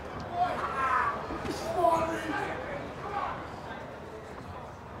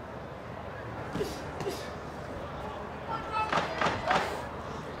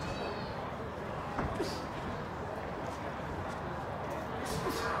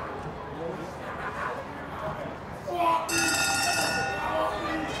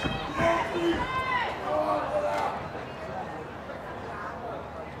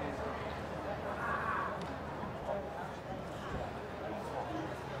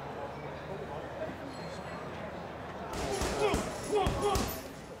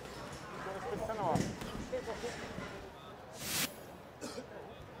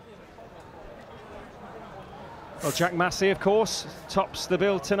 Well, Jack Massey, of course, tops the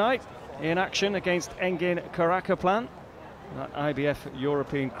bill tonight in action against Engin Karakaplan, that IBF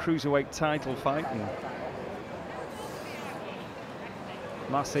European Cruiserweight title fight. And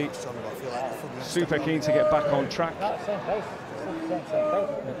Massey super keen to get back on track.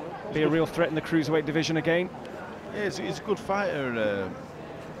 Be a real threat in the Cruiserweight division again. Yeah, he's a good fighter,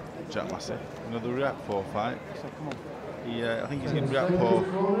 Jack Massey. Another React 4 fight. I think he's going to react for,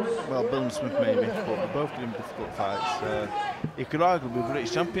 well, Bill and Smith maybe, but they're both giving difficult fights. He could arguably be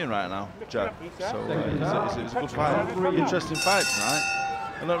British champion right now, Jack. So it's a good fight. Interesting fight tonight.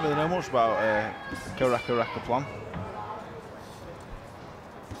 I don't really know much about Karakaplan.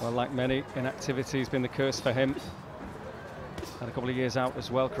 Well, like many, inactivity has been the curse for him. Had a couple of years out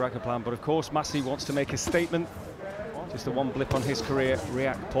as well, Karakaplan. But of course, Massey wants to make a statement. Just the one blip on his career,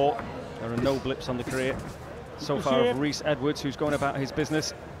 React Port. There are no blips on the career so far of RHYS Edwards, who's going about his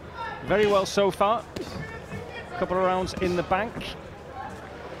business very well so far. A couple of rounds in the bank.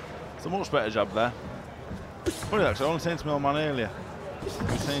 It's a much better jab there. Funny actually, I was saying to my old man earlier, he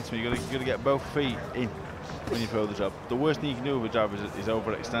was saying to me, you got to get both feet in when you throw the jab. The worst thing you can do with a jab is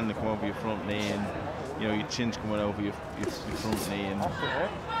overextend and come over your front knee, and you know your chin's coming over your front knee. And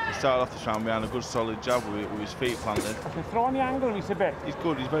he started off this round behind a good solid jab with his feet planted. Throw on the angle, he's a bit. He's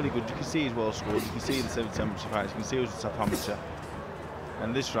good, he's very good. You can see he's well scored, you can see the 7 temperature fights, you can see he was a top amateur.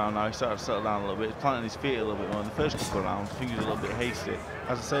 And this round now he started to settle down a little bit, he's planting his feet a little bit more. In the first couple of rounds, I think he was a little bit hasty.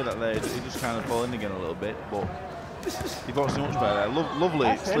 As I say that there, he just kind of fall in again a little bit, but he got so much better there.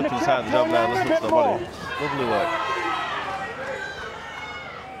 Lovely slip inside the jab there, left up to the body. Lovely work.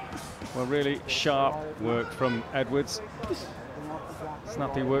 Well, really sharp work from Edwards.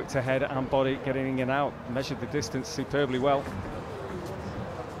 Snappy work to head and body, getting in and out. Measured the distance superbly well.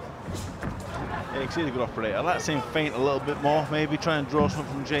 Yeah, he's a good operator. I'd like to see him feint a little bit more, maybe try and draw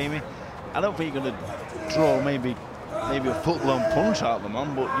something from Jamie. I don't think you're going to draw maybe a full-blown punch out of the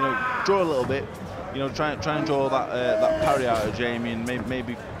man, but you know, draw a little bit. You know, try and draw that parry out of Jamie, and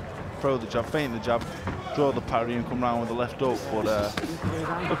maybe throw the jab, feint the jab, draw the parry and come round with the left hook. But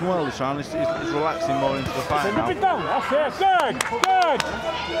looking well this round. He's relaxing more into the fight now. Up it down. That's it. Good. Good.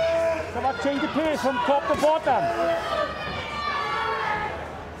 Come on, change the pace from top to bottom.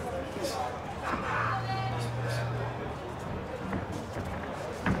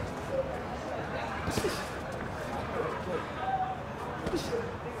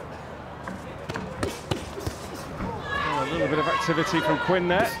 A little bit of activity from Quinn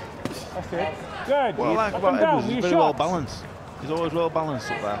there. That's it. Good. What I like about Edwards, he's very well balanced. He's always well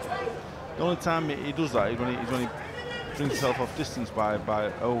balanced up there. The only time he does that is when he brings himself off distance by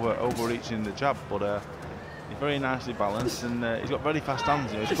overreaching the jab. But he's very nicely balanced, and he's got very fast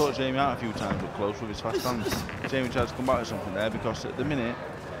hands. You know, he's caught Jamie out a few times up close with his fast hands. Jamie tried to come back to something there because at the minute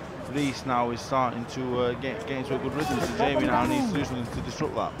RHYS now is starting to get into a good rhythm. So Jamie now needs to do something to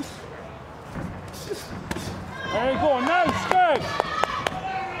disrupt that. There you go, nice, good.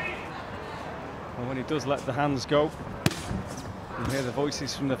 And when he does let the hands go, you hear the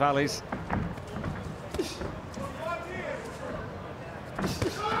voices from the valleys. Good,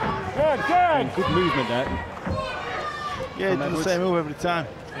 good. And good movement there. Yeah, he does the same move every time.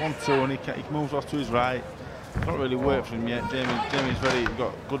 1-2, and he moves off to his right. Not really worked for him yet. Jamie's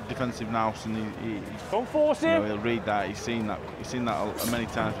got good defensive nous, and don't force him. He'll read that. He's seen that many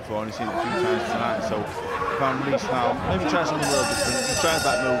times before, and he's seen it a few times tonight. So if I'm RHYS now, maybe try something a little different. He's tried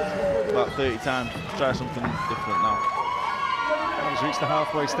that move about 30 times. Try something different now. He's reached the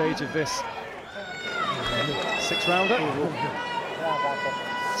halfway stage of this 6-rounder.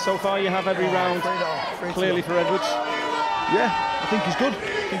 So far, you have every round clearly for Edwards. Yeah, I think he's good.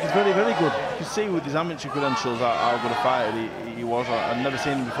 I think he's very, very good. You can see with his amateur credentials how good a fighter he was. I've never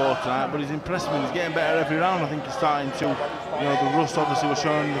seen him before tonight, but he's impressed me. He's getting better every round. I think he's starting to, the rust obviously was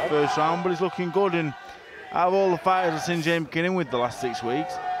showing in the first round, but he's looking good. And out of all the fighters I've seen James McKinnon with the last 6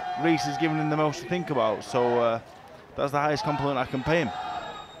 weeks, RHYS has given him the most to think about. So that's the highest compliment I can pay him.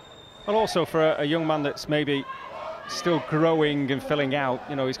 And also for a young man that's maybe still growing and filling out,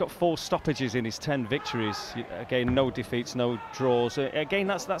 he's got 4 stoppages in his 10 victories. Again, no defeats, no draws. Again,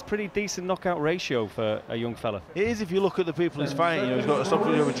 that's pretty decent knockout ratio for a young fella. It is if you look at the people he's fighting. He's got a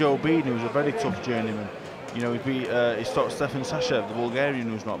stoppage over Joe Bean, who's a very tough journeyman. He stopped Stefan Sashev, the Bulgarian,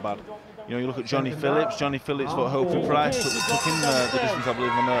 who's not bad. You look at Johnny Phillips. Johnny Phillips fought Hopi Price, took him the distance, I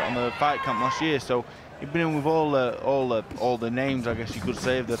believe, on the fight camp last year. So he's been in with all the names, I guess you could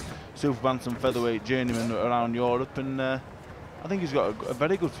say, of the super bantam featherweight journeyman around Europe, and I think he's got a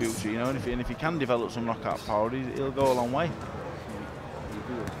very good future. And if he can develop some knockout power, he'll go a long way.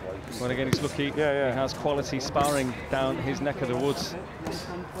 Well, again, he's lucky. He has quality sparring down his neck of the woods.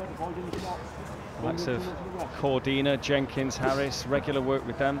 Likes of Cordina, Jenkins, Harris, regular work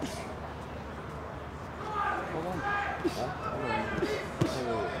with them.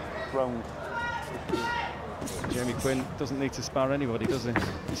 Jamie Quinn doesn't need to spar anybody, does he?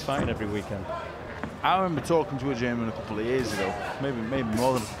 He's fighting every weekend. I remember talking to a German a couple of years ago, maybe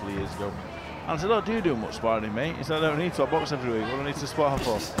more than a couple of years ago, and I said, "Oh, do you do much sparring, mate?" He said, "I don't need to. I box every week. What do I need to spar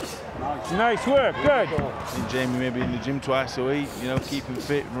for?" Nice work, good. I think Jamie maybe in the gym twice a week, keep him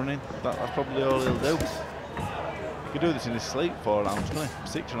fit, running. That's probably all he'll do. He could do this in his sleep, 4 rounds, couldn't he?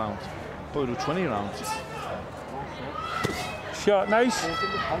 6 rounds. Probably do 20 rounds. Shot, nice.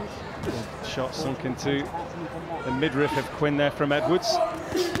 Shot sunk into the midriff of Quinn there from Edwards.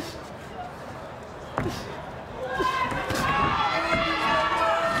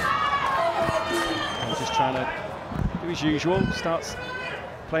 Just trying to do his usual, starts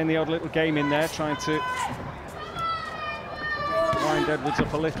playing the odd little game in there, trying to wind Edwards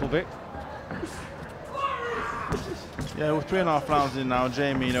up a little bit. Yeah, with 3.5 rounds in now,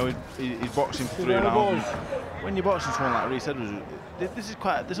 Jamie, he's boxing for 3 rounds. When you're boxing someone like RHYS Edwards,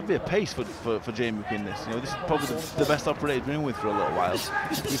 this will be a pace for Jamie McKinnon. This is probably the best operator he's been in with for a little while.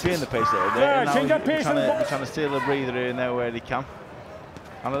 He's feeling the pace a little bit. Yeah, and now he's trying to steal a breather here and there where he can.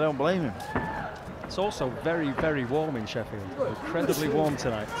 And I don't blame him. It's also very, very warm in Sheffield. Incredibly warm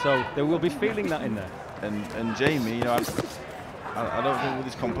tonight. So they will be feeling that in there. And Jamie, I don't think with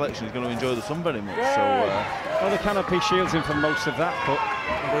his complexion he's going to enjoy the sun very much. So, well, the canopy shields him from most of that, but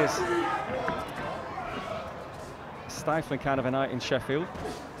it is stifling kind of a night in Sheffield.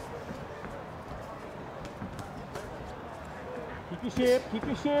 Keep your shape, keep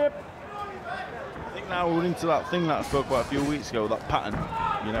your shape. I think now we're into that thing that I spoke about a few weeks ago, that pattern.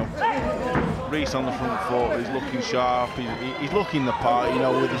 RHYS on the front foot, he's looking sharp, he's looking the part,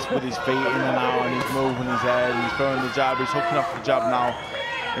 with his feet in and out, and he's moving his head, he's throwing the jab, he's hooking off the jab now.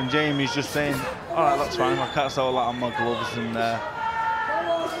 And Jamie's just saying, all right, that's fine, I can't sell that on my gloves, and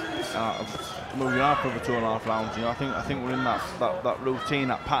moving on for the 2.5 rounds. You know, I think we're in that routine,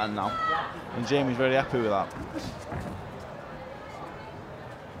 that pattern now, and Jamie's very happy with that.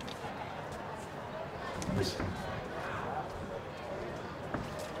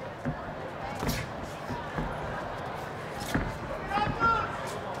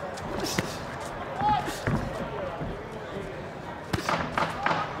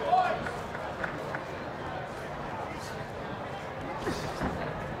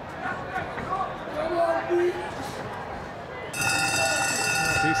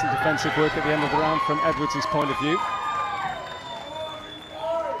 Decent defensive work at the end of the round from Edwards' point of view.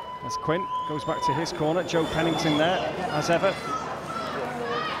 As Quinn goes back to his corner, Joe Pennington there, as ever.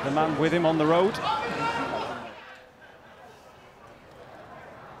 The man with him on the road.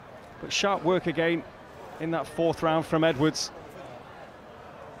 But sharp work again in that 4th round from Edwards.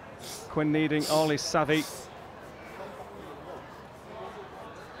 Quinn needing all his savvy.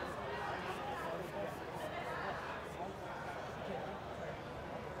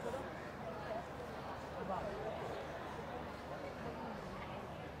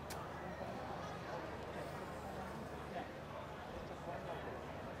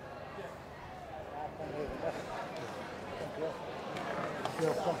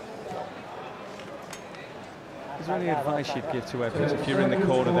 Is there any advice you'd give to Edwards if you're in the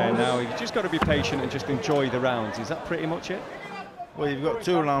corner there now? You've just got to be patient and just enjoy the rounds. Is that pretty much it? Well, you've got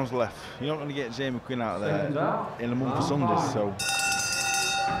 2 rounds left. You're not going to get Jamie Quinn out of there in a month of Sundays, so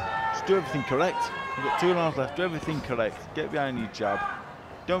just do everything correct. You've got 2 rounds left, do everything correct. Get behind your jab.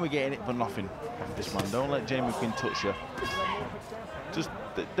 Don't be getting it for nothing off this man. Don't let Jamie Quinn touch you. Just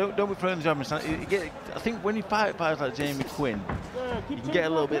don't be throwing the jab and stand. I think when you fight fighters like Jamie Quinn, you can get a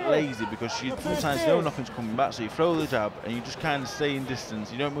little bit lazy because you sometimes know nothing's coming back, so you throw the jab and you just kind of stay in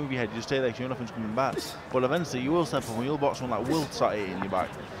distance. You don't move your head, you just stay there because you know nothing's coming back. But eventually you will step up and you'll box someone that will start hitting you back.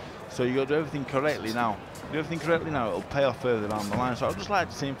 So you got to do everything correctly now. Do everything correctly now, it'll pay off further down the line. So I'd just like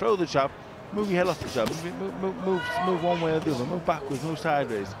to see him throw the jab, move your head off the jab, move one way or the other, move backwards, move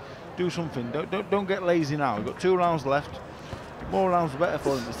sideways, do something. Don't get lazy now. We've got 2 rounds left. More rounds the better for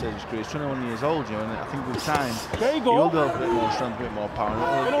him at this stage of his career. He's 21 years old, you know, and I think with time he'll develop a bit more strength, a bit more power.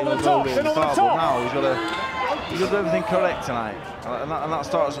 He'll go really far, but now he's got to do everything correct tonight, and that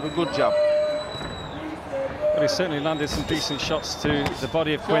starts with a good jab. But he certainly landed some decent shots to the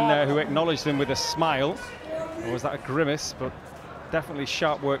body of Quinn there, who acknowledged them with a smile. Or was that a grimace? But definitely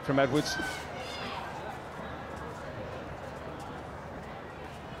sharp work from Edwards.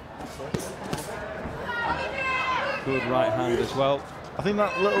 Good right hand as well. I think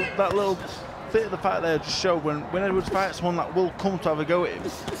that little bit of the fight there just showed when Edwards fights someone that will come to have a go at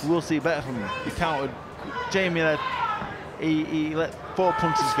him, we'll see better from him. He countered Jamie there. He let 4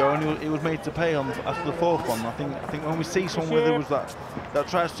 punches go and he was made to pay on after the 4th one. I think when we see someone where there was that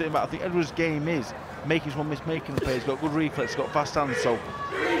tries to hit him back, I think Edwards' game is making someone miss making the pay. He's got good reflex, he's got fast hands, so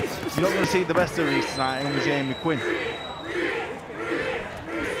you're not going to see the best of RHYS tonight in with Jamie Quinn.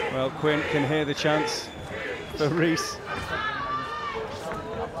 Well, Quinn can hear the chants for RHYS.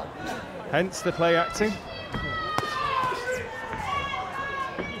 Hence the play acting.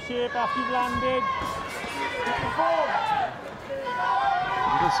 Keep your shape after you've landed.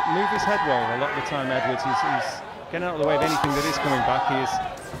 He does move his head well a lot of the time, Edwards. He's getting out of the way of anything that is coming back.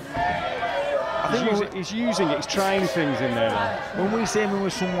 He's using it, he's trying things in there now. When we see him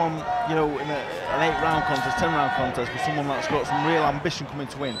with someone, you know, in an 8-round contest, 10-round contest, with someone that's got some real ambition coming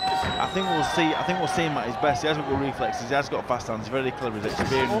to win, I think we'll see him at his best. He has got good reflexes, he has got fast hands, he's very clever, he's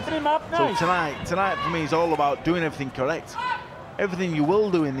experienced. Open him up, nice. So tonight for me is all about doing everything correct. Everything you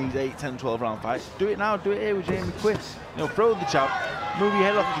will do in these 8, 10, 12-round fights, do it now, do it here with Jamie Quinn. You know, throw the jab, move your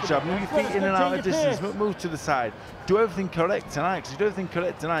head off the jab, move your feet in and out of distance, move to the side. Do everything correct tonight, because if you do everything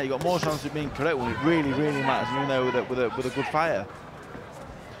correct tonight, you've got more chance of being correct when it really, really matters, and you're in there with a good fighter.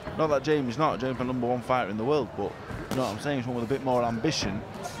 Not that Jamie's not, Jamie's the #1 fighter in the world, but you know what I'm saying, he's one with a bit more ambition.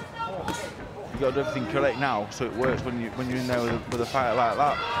 You've got to do everything correct now, so it works when you're in there with a fighter like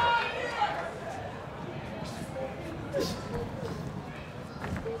that.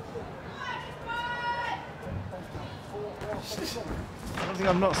 One thing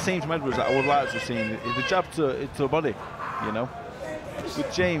I've not seen from Edwards that I would like to have seen is the jab to the body, you know.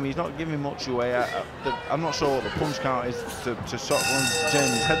 With Jamie, he's not giving much away. I'm not sure what the punch count is to sort of run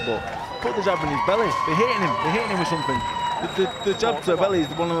Jamie's head, but put the jab in his belly. They're hitting him with something. The jab to the belly is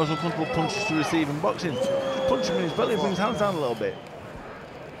one of the most uncomfortable punches to receive in boxing. Just punch him in his belly, bring his hands down a little bit.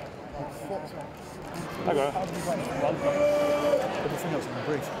 I got it. Everything else in the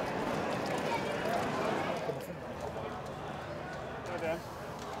brief.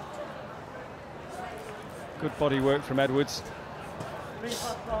 Good body work from Edwards.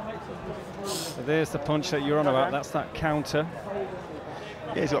 So there's the punch that you're on about. That's that counter.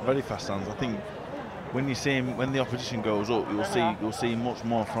 Yeah, he's got very fast hands. I think when you see him, when the opposition goes up, you'll see much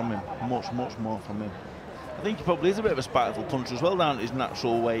more from him. Much more from him. I think he probably is a bit of a spiteful puncher as well, down at his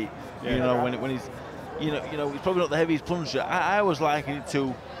natural weight. Yeah. You know, when he's, you know, he's probably not the heaviest puncher. I always liken it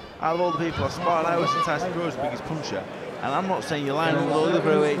to, out of all the people I sparred, I always think Tyson Fury is the biggest puncher. And I'm not saying you're lining all the other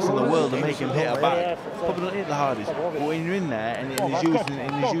heavyweights in the world and make him hit a back. Probably not hit the hardest. But when you're in there and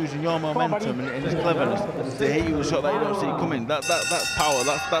he's using your momentum and his cleverness to hit you with a shot that you don't see coming, that's power.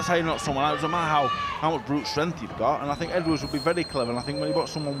 That's how you knock someone out. It doesn't matter how much brute strength you've got. And I think Edwards would be very clever. And I think when you've got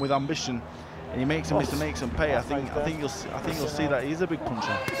someone with ambition and he makes him miss and makes him pay, I think you'll see that he's a big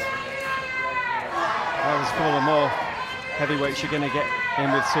puncher. Well, there's a couple of more heavyweights you're going to get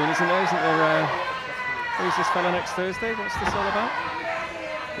in with soon, isn't there? Who's this fella next Thursday? What's this all about?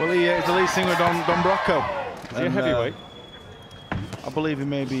 Well, he is the lead singer, Don Brocco. Is he a heavyweight? I believe he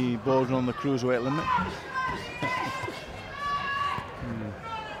may be bordering on the cruiserweight limit.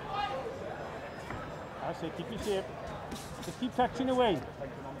 I say keep your shape. Just keep touching away.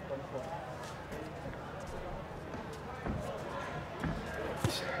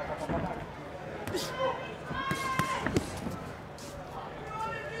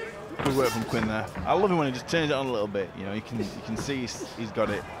 Good work from Quinn there. I love him when he just turns it on a little bit. You know, you can see he's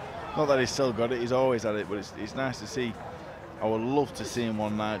got it. Not that he's still got it, he's always had it, but it's nice to see. I would love to see him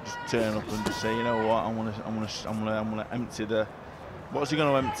one night just turn up and just say, you know what, I'm gonna empty the. What's he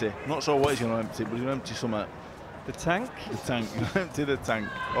gonna empty? I'm not sure what he's gonna empty, but he's gonna empty something. The tank? The tank. Empty the tank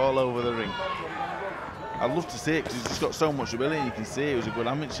all over the ring. I'd love to see it because he's just got so much ability. You can see he was a good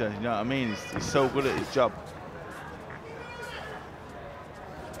amateur. You know what I mean? He's so good at his job.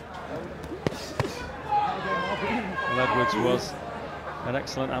 Well, Edwards was an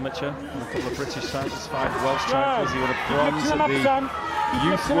excellent amateur. A couple of British titles, 5 Welsh titles. He won a bronze at the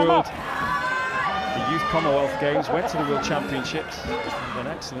Youth World, the Youth Commonwealth Games. Went to the World Championships with an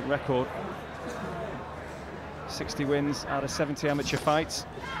excellent record. 60 wins out of 70 amateur fights,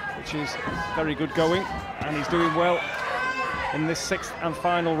 which is very good going. And he's doing well in this 6th and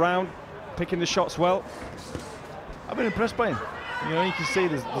final round, picking the shots well. I've been impressed by him. You know, you can see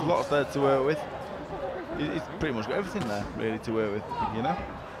there's lots there to work with. He's pretty much got everything there, really, to work with, you know.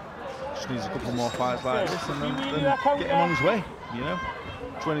 Just needs a couple more fights like this and then get him on his way, you know.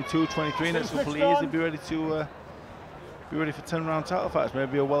 22, 23, next couple of years, he'll be ready to be ready for 10-round title fights,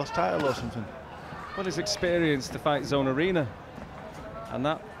 maybe a Welsh title or something. Well, he's experienced the Fight Zone arena, and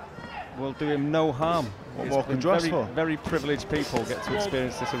that will do him no harm. What more could you ask for? Very privileged people get to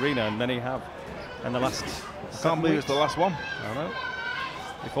experience this arena, and many have in the last. I can't believe it's the last one. I know.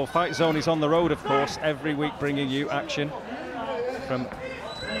 Before Fight Zone is on the road, of course, every week bringing you action from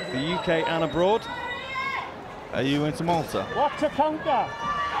the UK and abroad. Are you into Malta? What's a counter?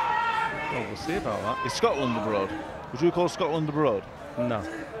 Well, we'll see about that. Is Scotland abroad? Would you call Scotland abroad? No.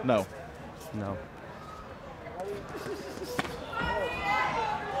 No. No.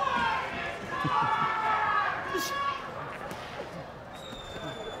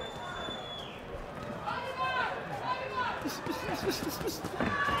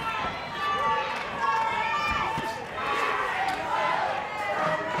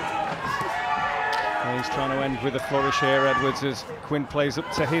 He's trying to end with a flourish here, Edwards, as Quinn plays up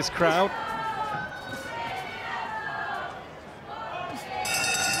to his crowd.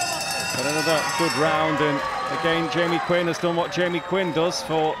 But another good round, and again Jamie Quinn has done what Jamie Quinn does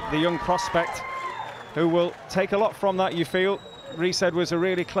for the young prospect, who will take a lot from that, you feel. RHYS Edwards, a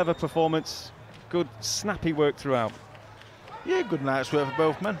really clever performance, good snappy work throughout. Yeah, good night's work for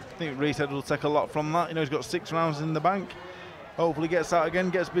both men. I think RHYS Edwards will take a lot from that. You know, he's got 6 rounds in the bank. Hopefully gets out again,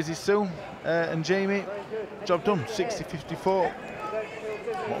 gets busy soon. And Jamie, job done, 60-54.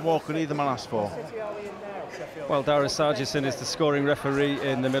 What more could either man ask for? Well, Darius Sargison is the scoring referee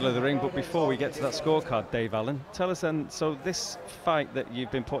in the middle of the ring, but before we get to that scorecard, Dave Allen, tell us then, so this fight that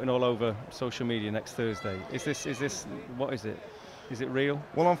you've been putting all over social media next Thursday, is this, what is it? Is it real?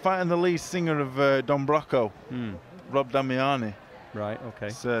 Well, I'm fighting the lead singer of Don Brocco, Rob Damiani. Right, okay.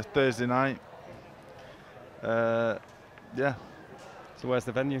 It's Thursday night. Yeah. So where's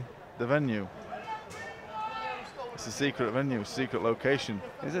the venue? The venue. It's a secret venue, secret location.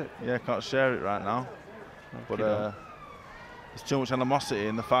 Is it? Yeah, can't share it right now. But there's too much animosity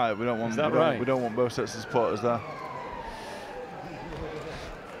in the fight. We don't want. We don't want both sets of supporters there.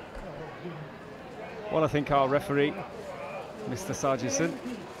 Well, I think our referee, Mr. Sargison,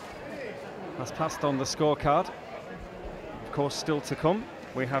 has passed on the scorecard. Of course, still to come,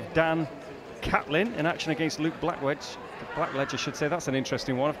 we have Dan Catlin in action against Luke Blackledge. Blackledge, I should say. That's an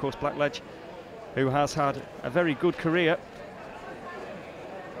interesting one. Of course, Blackledge, who has had a very good career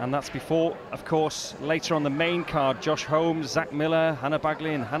And that's before, of course, later on the main card, Josh Holmes, Zach Miller, Hannah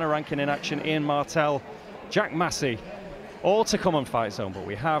Bagley and Hannah Rankin in action, Ian Martell, Jack Massey, all to come on Fight Zone. But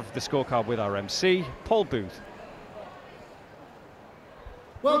we have the scorecard with our MC, Paul Booth.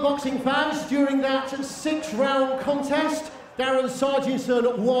 Well, boxing fans, during that 6-round contest, Darren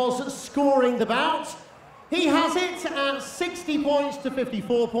Sargentson was scoring the bout. He has it at 60 points to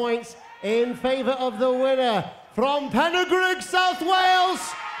 54 points in favour of the winner. From Penygrig, South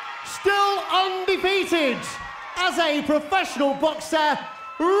Wales, still undefeated as a professional boxer,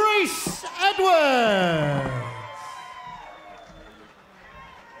 RHYS Edwards.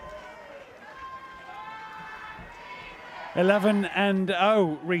 (11-0)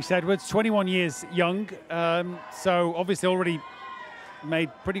 RHYS Edwards, 21 years young, so obviously already made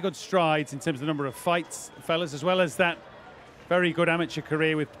pretty good strides in terms of the number of fights, fellas, as well as that very good amateur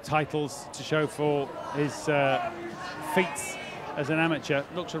career with titles to show for his feats as an amateur.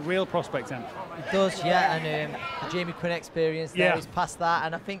 Looks a real prospect, Ant. It does, yeah, and the Jamie Quinn experience there is past that,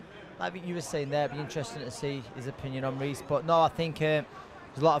 and I think, like you were saying there, it'd be interesting to see his opinion on RHYS, but no, I think there's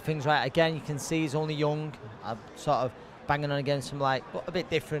a lot of things right. Again, you can see he's only young. I'm sort of banging on against him, like, but a bit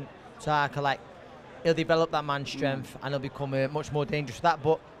different to Harker. Like, he'll develop that man strength and he'll become much more dangerous for that,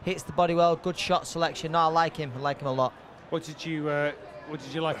 but hits the body well, good shot selection. No, I like him a lot. What did you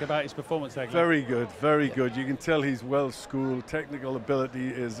like about his performance there, Glenn? Very good, very good. You can tell he's well schooled. Technical ability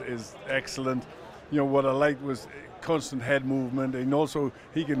is excellent. You know, what I liked was constant head movement, and also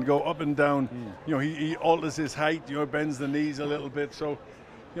he can go up and down. You know, he alters his height, you know, bends the knees a little bit. So,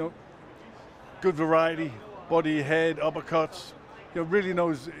 you know, good variety, body, head, uppercuts. You know, really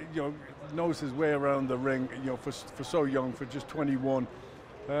knows his way around the ring. You know, for so young, for just 21,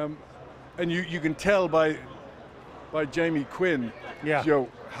 and you can tell by Jamie Quinn, you know,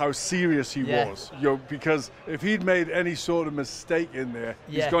 how serious he was. You know, because if he'd made any sort of mistake in there,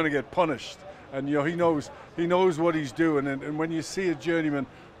 he's going to get punished. And you know, he knows what he's doing. And when you see a journeyman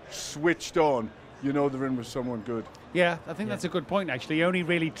switched on, you know they're in with someone good. Yeah, I think that's a good point, actually. He only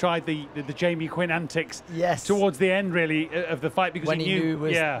really tried the Jamie Quinn antics towards the end, really, of the fight, because when he knew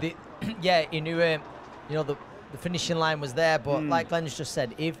was he knew you know, the finishing line was there. But like Glenn's just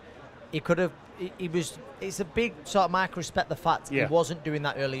said, if he could have, it's a big sort of mark of respect, the fact he wasn't doing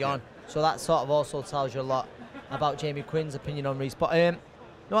that early on. So that sort of also tells you a lot about Jamie Quinn's opinion on RHYS. But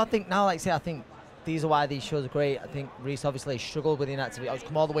no, I think now, like I say, I think these are why these shows are great. I think RHYS obviously struggled with inactivity. I was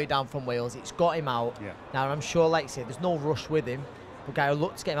come all the way down from Wales. It's got him out. Now I'm sure, like I say, there's no rush with him. The guy will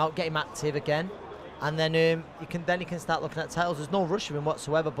look to get him out, get him active again, and then he can start looking at titles. There's no rush with him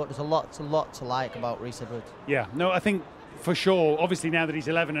whatsoever. But there's a lot to like about RHYS Edwards. Yeah, no, I think for sure. Obviously, now that he's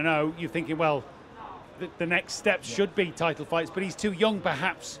 11-0, you're thinking, well, the next steps should be title fights. But he's too young,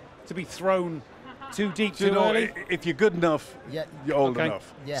 perhaps, to be thrown too deep, too early. If you're good enough, you're old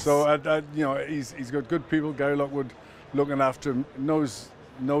enough. Yes. So you know, he's got good people. Gary Lockwood looking after him, knows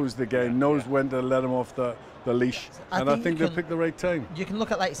the game, knows when to let him off the leash, and I think they'll pick the right time. You can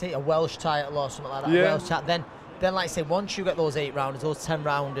look at, like, say, a Welsh title or something like that. A Welsh title. Then, like I say, once you get those 8 rounders, those 10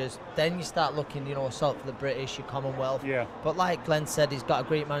 rounders, then you start looking, you know, assault for the British, your Commonwealth. But like Glenn said, he's got a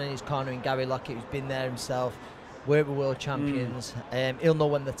great man in his corner in Gary Lockett, who's been there himself. We're the world champions. He'll know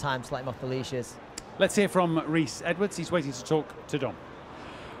when the time to let him off the leash is. Let's hear from RHYS Edwards. He's waiting to talk to Dom.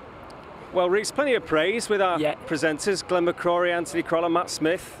 Well, RHYS, plenty of praise with our presenters, Glenn McCrory, Anthony Croll and Matt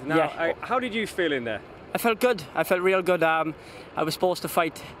Smith. Now, how did you feel in there? I felt good. I felt real good. I was supposed to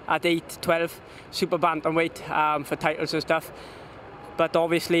fight at 8-12 super bantamweight for titles and stuff, but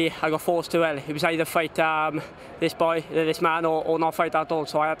obviously I got forced to. It was either fight this man, or not fight at all.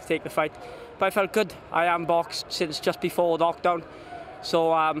 So I had to take the fight. But I felt good. I am boxed since just before lockdown,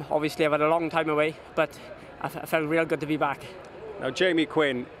 so obviously I've had a long time away, but I felt real good to be back. Now, Jamie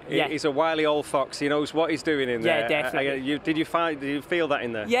Quinn, he's a wily old fox. He knows what he's doing in there. Yeah, definitely. Did you feel that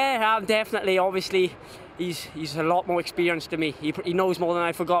in there? Yeah, definitely. Obviously, he's a lot more experienced than me. He knows more than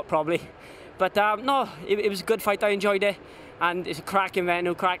I forgot, probably. But no, it was a good fight. I enjoyed it, and it's a cracking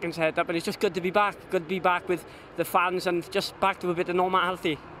venue, cracking setup. And it's just good to be back. Good to be back with the fans and just back to a bit of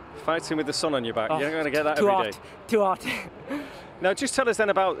normality. Fighting with the sun on your back. You're not going to get that every day. Too hot. Now, just tell us then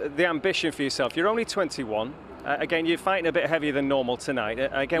about the ambition for yourself. You're only 21. Again, you're fighting a bit heavier than normal tonight.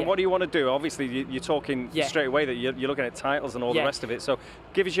 Again, what do you want to do? Obviously, you're talking straight away that you're looking at titles and all the rest of it. So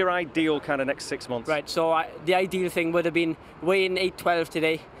give us your ideal kind of next 6 months. Right, so the ideal thing would have been weighing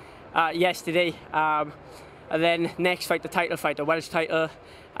 8-12 yesterday. And then next fight, the title fight, the Welsh title,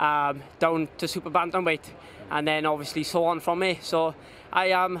 down to super bantamweight. And then obviously so on from me. So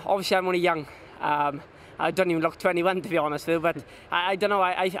obviously I'm only young. And I don't even look 21 to be honest with you, but I don't know,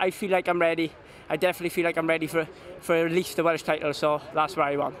 I feel like I'm ready. I definitely feel like I'm ready for at least the Welsh title, so that's where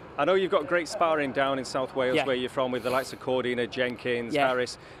I want. I know you've got great sparring down in South Wales where you're from with the likes of Cordina, Jenkins,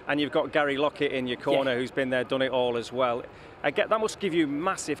 Harris, and you've got Gary Lockett in your corner who's been there, done it all as well. I get that must give you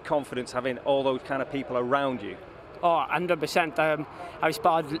massive confidence having all those kind of people around you. Oh, 100%. I've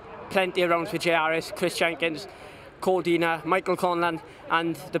sparred plenty of rounds with Jay Harris, Chris Jenkins, Cordina, Michael Conlan,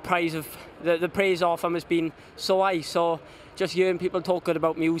 and the praise off him has been so high. So just hearing people talk good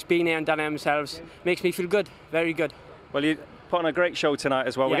about me who's been here and done it themselves makes me feel good, very good. Well, you put on a great show tonight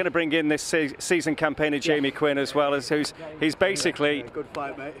as well. We're going to bring in this season campaigner Jamie Quinn as well, as he's basically good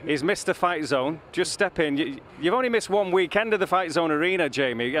fight, mate. He's missed the Fight Zone. Just step in. You've only missed one weekend of the Fight Zone Arena,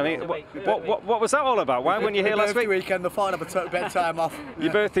 Jamie. I mean, what was that all about? Why weren't you here last week? Weekend, the fight, I took a bit of time off.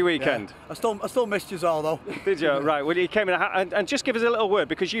 Your birthday weekend. Yeah. I still missed you all though. Did you? Right. Well, you came in and just give us a little word,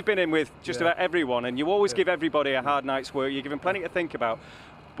 because you've been in with just about everyone, and you always give everybody a hard night's work. You give them plenty to think about.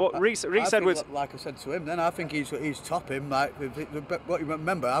 But Rhys Edwards, like I said to him, then I think he's top him. Like what you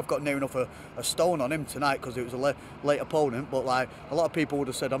remember, I've got near enough a stone on him tonight because it was a late opponent. But like a lot of people would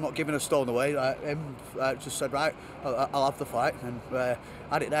have said, I'm not giving a stone away. Him just said, right, I'll have the fight, and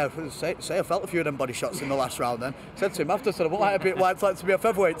had it there. Say I felt a few of them body shots in the last round. Then said to him after, said I would like a bit like to be a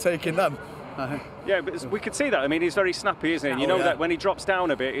featherweight taking them. Yeah, but we could see that. I mean, he's very snappy, isn't he? You know that when he drops down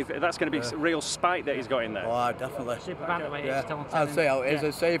a bit, that's going to be real spite that he's got in there. Oh, definitely. Super bantamweight is still on I'd say how it is.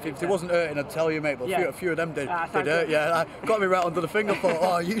 I'd say if it wasn't hurting, I'd tell you, mate. But a few of them did hurt. Yeah, got me right under the finger. Thought,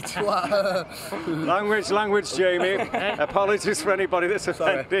 oh, you twat. language, Jamie. Apologies for anybody that's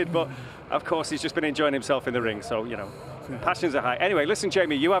offended, but of course he's just been enjoying himself in the ring. So you know. Passions are high. Anyway, listen,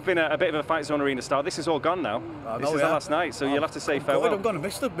 Jamie, you have been a bit of a Fight Zone Arena star. This is all gone now. This is the last night, so you'll have to say farewell. I'm going to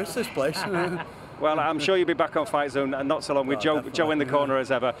miss this place. Well, I'm sure you'll be back on Fight Zone and not so long with Joe in the corner as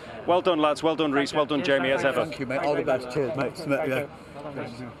ever. Well done, lads. Well done, Rhys. Well done, Jamie, as ever. Thank you, mate. All the best. Cheers, mate.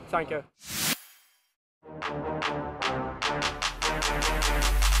 Thank you.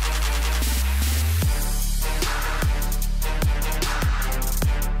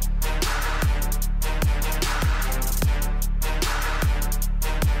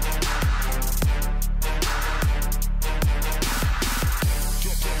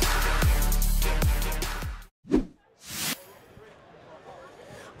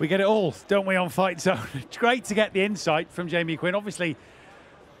 We get it all, don't we, on Fight Zone? It's great to get the insight from Jamie Quinn. Obviously,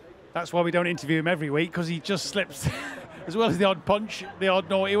 that's why we don't interview him every week, because he just slips, as well as the odd punch, the odd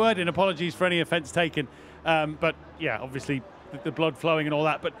naughty word, and apologies for any offence taken. But yeah, obviously, the blood flowing and all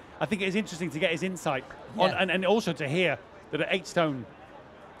that. But I think it is interesting to get his insight, and also to hear that at 8 stone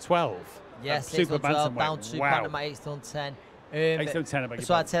 12, yes, super 12, bantamweight, down to bantam at 8 stone 10. 8 stone 10, I beg your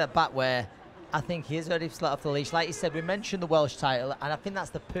so I'd take that back where I think he is ready to let off the leash. Like you said, we mentioned the Welsh title, and I think that's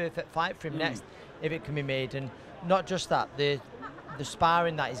the perfect fight for him next, if it can be made. And not just that, the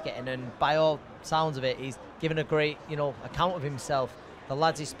sparring that he's getting, and by all sounds of it, he's given a great, account of himself. The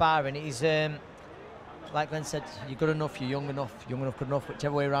lads he's sparring, he's like Glenn said, you're good enough, you're young enough, good enough,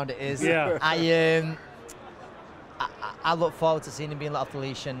 whichever way around it is. Yeah. I look forward to seeing him being let off the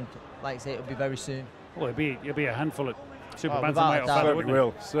leash, and like I say, it'll be very soon. Well, it'll be a handful of super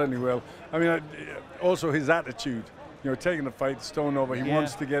bantamweight. Certainly will. I mean, also his attitude. Taking the fight stone over, he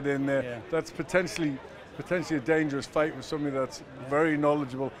wants to get in there. Yeah. That's potentially a dangerous fight with somebody that's very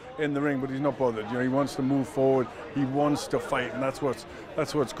knowledgeable in the ring, but he's not bothered. He wants to move forward. He wants to fight, and that's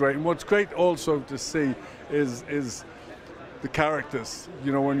what's great. And what's great also to see is the characters.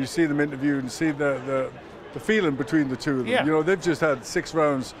 When you see them interviewed and see the feeling between the two of them. Yeah. They've just had 6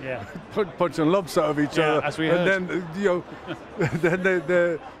 rounds punching lumps out of each other. As we heard. And then, then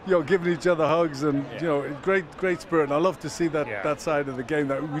they're giving each other hugs, and great spirit. And I love to see that side of the game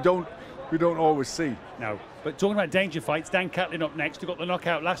that we don't always see. No. But talking about danger fights, Dan Catlin up next, who got the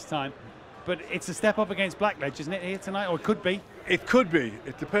knockout last time. But it's a step up against Blackledge, isn't it, here tonight? Or it could be. It could be.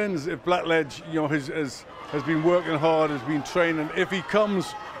 It depends if Blackledge, has been working hard, has been training. If he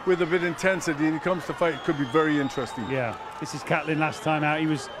comes with a bit of intensity and he comes to fight, it could be very interesting. Yeah, this is Catlin last time out.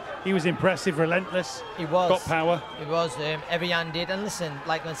 He was impressive, relentless. He was. Got power. He was heavy-handed. And listen,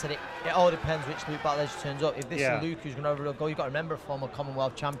 like I said, it all depends which Luke Blackledge turns up. If this is Luke who's going to have a real go, you've got to remember, former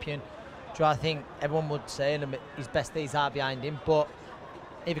Commonwealth champion. So I think everyone would say his best days are behind him. But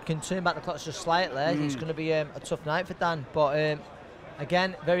if he can turn back the clock just slightly, it's going to be a tough night for Dan. But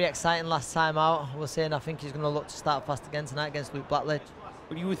again, very exciting last time out. We're saying I think he's going to look to start fast again tonight against Luke Blackledge.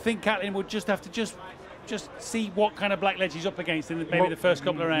 Well, you would think Catlin would just have to just see what kind of Blackledge he's up against in maybe the first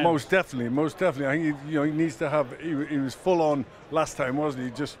couple of rounds. Most definitely. I think he needs to have. He was full on last time, wasn't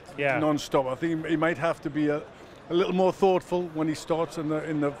he? Just non-stop. I think he might have to be a little more thoughtful when he starts in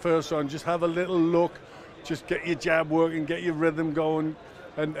the first round. Just have a little look just get your jab working, get your rhythm going,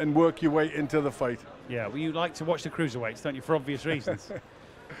 and work your way into the fight. Yeah, well, you like to watch the cruiserweights, don't you, for obvious reasons?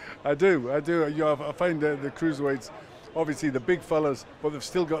 I do. You know, I find the cruiserweights, obviously the big fellas, but they've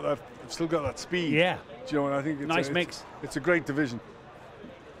still got that speed. Yeah. Do you know, and I think it's nice mix. It's a great division.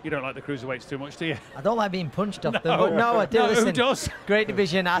 You don't like the cruiserweights too much, do you? I don't like being punched off them, but no, I do. No, listen, who does? Great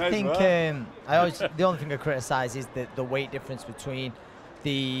division. I Nice think man. the only thing I criticise is the weight difference between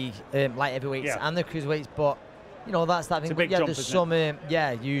the light heavyweights and the cruiserweights, but you know, that's that It's thing. a big But, jump, there's isn't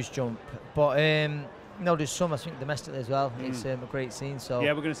some huge jump, but no, there's some I think domestically as well. It's a great scene. So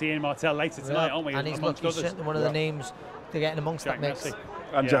yeah, we're going to see Ian Martel later tonight, aren't we? And he's others. certainly one of the names they're getting amongst Jack that mix. Massey.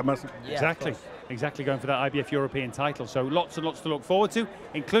 And Jack Massey. Yeah, Exactly, going for that IBF European title. So lots and lots to look forward to,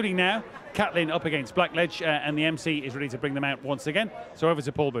 including now CATLIN up against Blackledge, and the MC is ready to bring them out once again. So over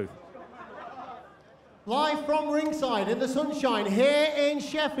to Paul Booth. Live from ringside in the sunshine here in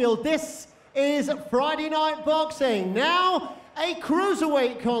Sheffield, this is Friday Night Boxing. Now, a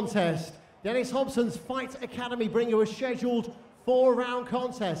cruiserweight contest. Dennis Hobson's Fight Academy bring you a scheduled 4-round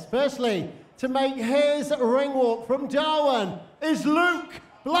contest. Firstly, to make his ring walk from Darwin is Luke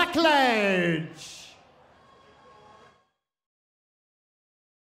Blackledge.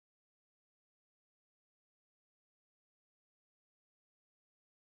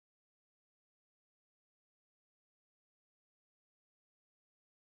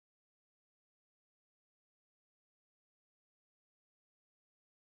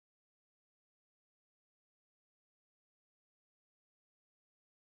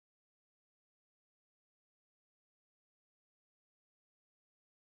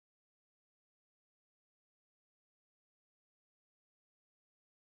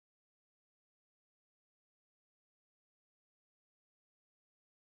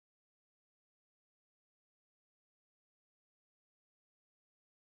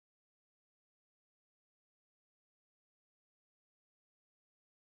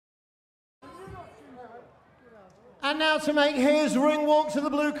 And now to make his ring walk to the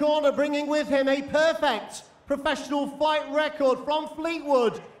blue corner, bringing with him a perfect professional fight record from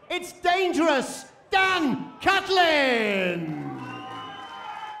Fleetwood, it's Dangerous Dan CATLIN.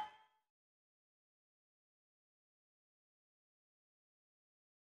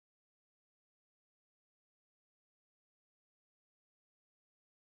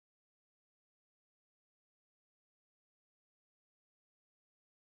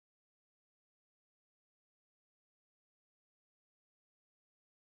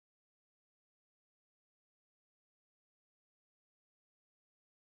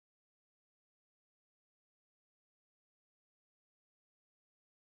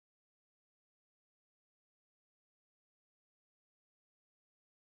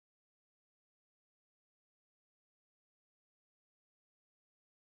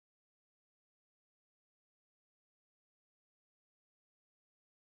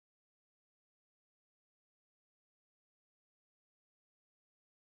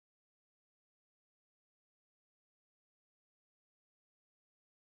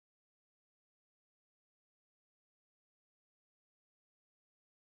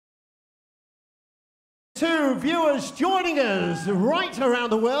 To viewers joining us right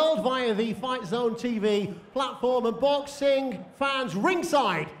around the world via the FightZone TV platform and boxing fans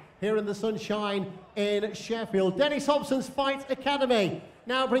ringside here in the sunshine in Sheffield. Dennis Hobson's Fight Academy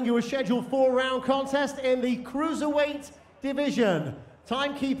now bring you a scheduled 4-round contest in the cruiserweight division.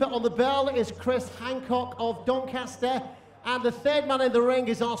 Timekeeper on the bell is Chris Hancock of Doncaster, and the third man in the ring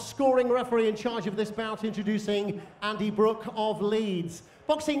is our scoring referee in charge of this bout, introducing Andy Brook of Leeds.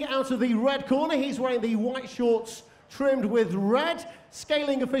 Boxing out of the red corner, he's wearing the white shorts trimmed with red,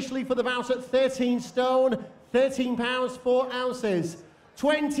 scaling officially for the bout at 13 stone, 13 pounds, 4 ounces.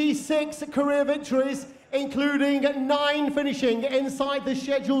 26 career victories, including 9 finishing inside the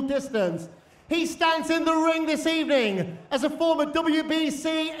scheduled distance. He stands in the ring this evening as a former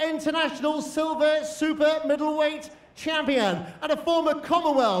WBC International Silver Super Middleweight Champion and a former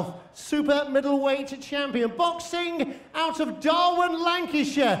Commonwealth Super Middleweight Champion. Boxing out of Darwin,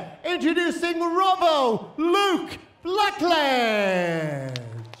 Lancashire, introducing Robbo Luke Blackledge.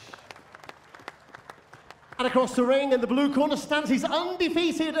 And across the ring in the blue corner stands his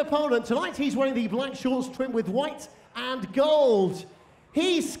undefeated opponent. Tonight he's wearing the black shorts trimmed with white and gold.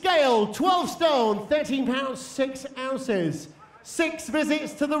 He scaled 12 stone, 13 pounds, 6 ounces. 6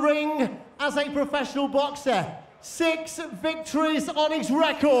 visits to the ring as a professional boxer. 6 victories on his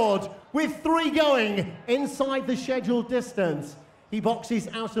record, with 3 going inside the scheduled distance. He boxes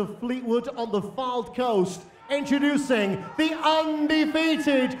out of Fleetwood on the Fylde Coast, introducing the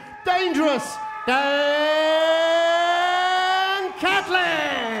undefeated, dangerous Dan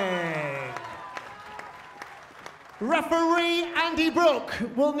CATLIN. Referee Andy Brook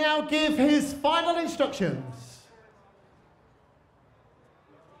will now give his final instructions.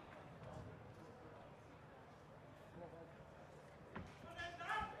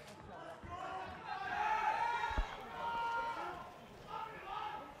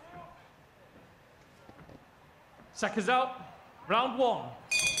 Seconds out, round 1.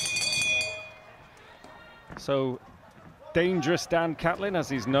 So, dangerous Dan Catlin, as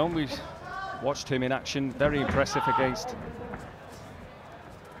he's known. We've watched him in action, very impressive against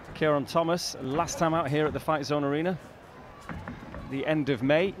Kieran Thomas. Last time out here at the Fight Zone Arena, the end of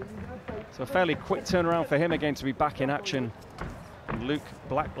May. So a fairly quick turnaround for him again to be back in action. And Luke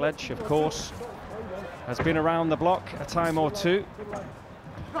Blackledge, of course, has been around the block a time or two.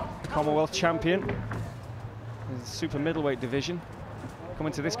 Commonwealth champion in the super middleweight division.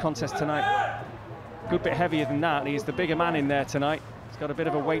 Coming to this contest tonight, a good bit heavier than that. He's the bigger man in there tonight. He's got a bit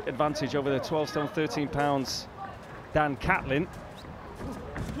of a weight advantage over the 12 stone 13 pounds Dan Catlin.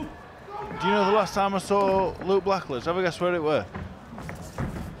 Do you know the last time I saw Luke Blackledge? Have a guess where it were?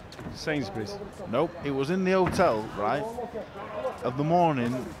 Sainsbury's. Nope, it was in the hotel, right, of the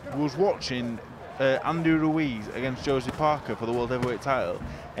morning. Was watching Andy Ruiz against Josie Parker for the World Heavyweight title,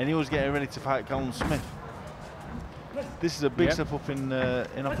 and he was getting ready to fight Callum Smith. This is a big step up in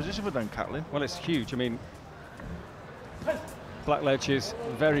opposition for Dan Catlin. Well, it's huge. I mean, Blackledge is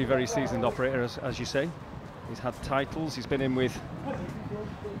a very, very seasoned operator, as you say. He's had titles. He's been in with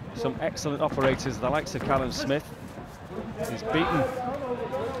some excellent operators, the likes of Callum Smith. He's beaten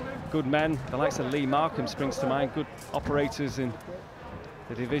good men. The likes of Lee Markham springs to mind. Good operators in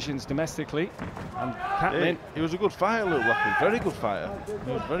the divisions domestically. And Catlin, he was a good fighter, Luke Blackledge. Very good fighter.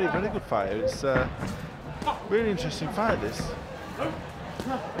 He was very, very good fighter. It's really interesting fight, this.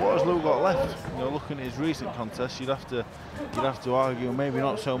 What has Luke got left? You know, looking at his recent contests, you'd have to argue maybe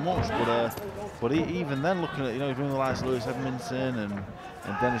not so much, but even then, looking at, you know, he's doing the likes of Lewis Edmondson and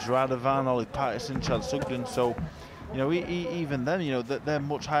Dennis Radovan, Ollie Patterson, Chad Sugden. So, you know, even then, you know, they're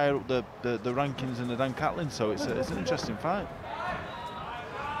much higher up the rankings than the Dan Catlin. So it's an interesting fight.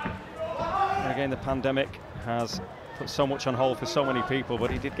 And again, the pandemic has put so much on hold for so many people,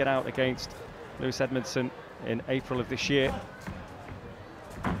 but he did get out against Lewis Edmondson in April of this year.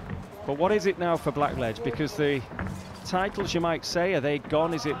 But what is it now for Blackledge? Because the titles, you might say, are they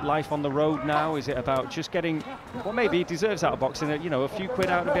gone? Is it life on the road now? Is it about just getting what maybe he deserves out of boxing? You know, a few quid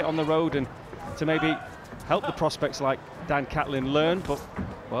out of it on the road, and to maybe help the prospects like Dan Catlin learn. But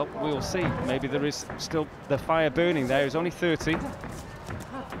well, we'll see. Maybe there is still the fire burning there. He's only 30.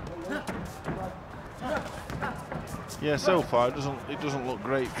 Yeah, so far it doesn't look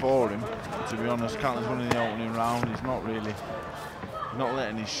great for him, to be honest. Catlin's winning the opening round. He's not really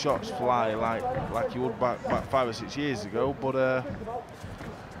letting his shots fly like he would back 5 or 6 years ago. But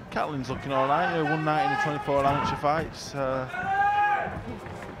Catlin's looking all right. You know, 1 night in the 24 amateur fights.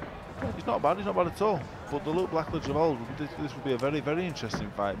 He's not bad. He's not bad at all. But the Luke Blackledge of old, this would be a very, very interesting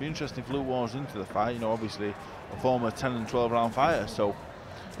fight. It'd be interesting if Luke was into the fight. You know, obviously a former 10 and 12 round fighter. So,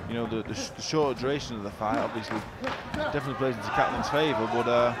 you know, the short duration of the fight obviously definitely plays into Catlin's favour, but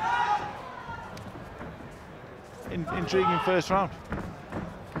intriguing first round.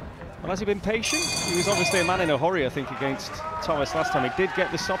 Well, has he been patient? He was obviously a man in a hurry, I think, against Thomas last time. He did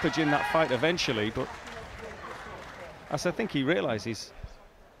get the stoppage in that fight eventually, but as I think he realises,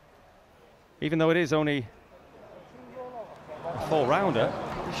 even though it is only a 4-rounder,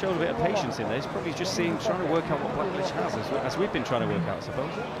 he showed a bit of patience in there. He's probably just trying to work out what Blackledge has, as we've been trying to work out, I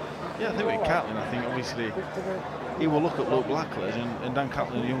suppose. Yeah, I think with Catlin, I think obviously he will look at Luke Blackledge, and Dan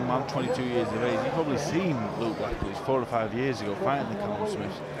Catlin, a young man, 22 years of age, he's probably seen Luke Blackledge 4 or 5 years ago fighting the Callum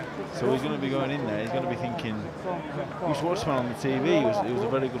Smith. So he's going to be going in there, he's going to be thinking, we used to watch him on the TV, he was a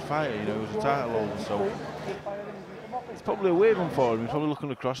very good fighter, you know, he was a title holder, so it's probably a weird one for him. He's probably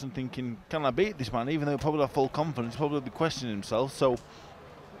looking across and thinking, can I beat this man? Even though he'll probably have full confidence, probably be questioning himself. So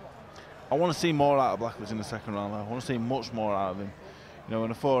I want to see more out of Blackledge in the second round. I want to see much more out of him. You know,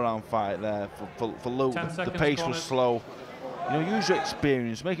 in a 4-round fight there, for Luke, the pace was slow. You know, use your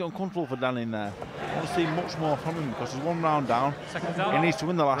experience, make it uncomfortable for Dan in there. I want to see much more from him because he's 1 round down. He needs to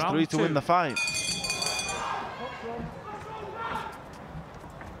win the last 3 to win the fight.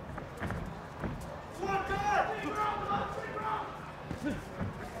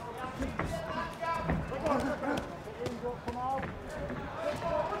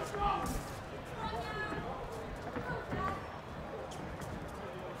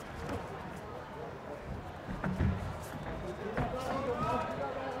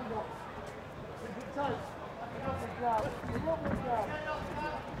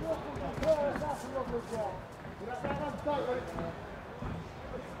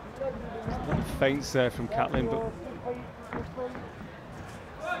 Feints there from Catlin, but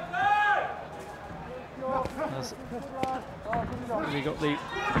has really got the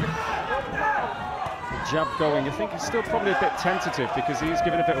jab going. I think he's still probably a bit tentative because he's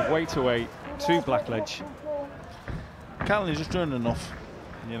giving a bit of weight away to Blackledge. Catlin's just doing enough.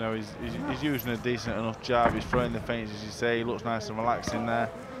 You know, he's using a decent enough jab. He's throwing the feints, as you say. He looks nice and relaxing there.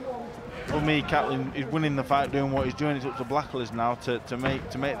 For me, Catlin is winning the fight, doing what he's doing. It's up to Blackledge now to make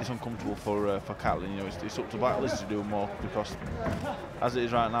this uncomfortable for Catlin. You know, it's up to Blackledge to do more because, as it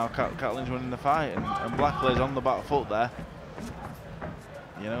is right now, Catlin's winning the fight, and Blackledge on the back foot there.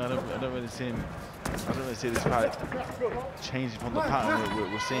 You know, I don't really see him. I don't really see this fight changing from the pattern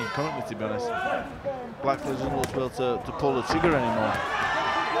we're seeing currently, to be honest. Blackledge doesn't look to be able to pull the trigger anymore.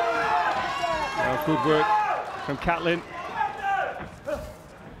 Well, good work from Catlin.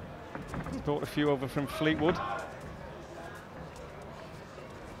 Brought a few over from Fleetwood. Just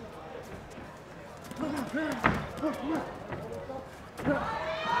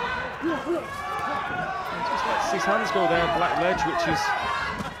lets his hands go there, Blackledge, which is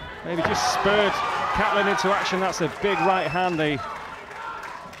maybe just spurred Catlin into action. That's a big right hand.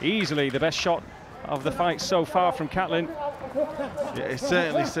 Easily the best shot of the fight so far from Catlin. Yeah, it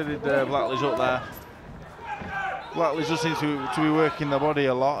certainly steadied Blackledge up there. Blackledge just seems to be working the body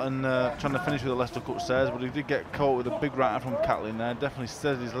a lot and trying to finish with a left hook upstairs, but he did get caught with a big right hand from Catlin there. Definitely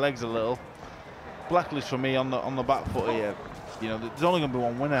steadied his legs a little. Blackledge for me on the back foot here. You know, there's only going to be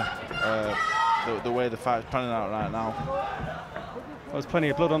one winner. The way the fight's panning out right now. Well, there's plenty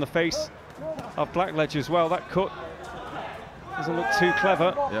of blood on the face of Blackledge as well. That cut doesn't look too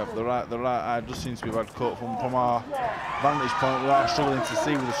clever. Yep, the right eye just seems to be bad cut from our vantage point. We are struggling to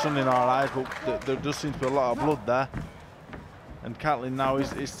see with the sun in our eyes, but there does seem to be a lot of blood there. And Catlin now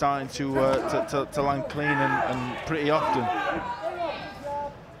is starting to land clean and pretty often.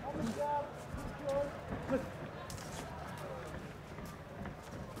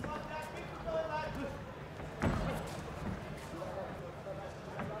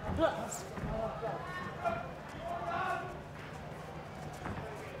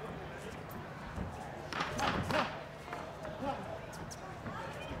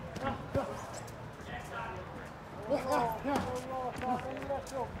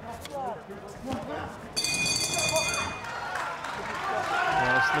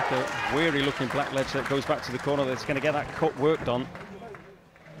 Weary looking Blackledge that goes back to the corner. That's going to get that cut worked on.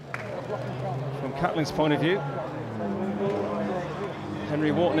 From Catlin's point of view,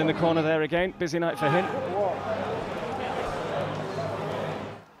 Henry Wharton in the corner there again. Busy night for him.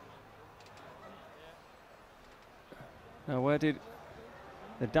 Now, where did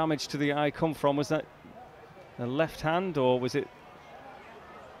the damage to the eye come from? Was that the left hand, or was it?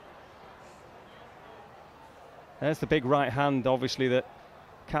 There's the big right hand, obviously, that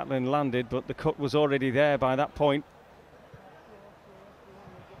Catlin landed, but the cut was already there by that point.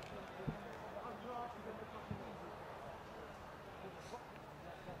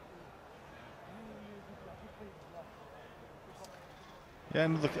 Yeah,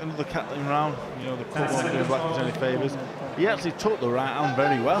 another Catlin round. You know, the cut won't do Blackledge any favours. He actually took the right hand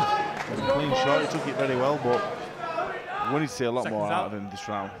very well. It was a clean shot. He took it very well, but we need to see a lot more out of him this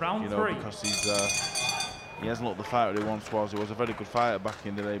round. Round you know, three. Because he hasn't looked the fighter he once was. He was a very good fighter back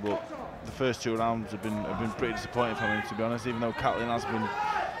in the day, but the first two rounds have been pretty disappointing for him, to be honest. Even though Catlin has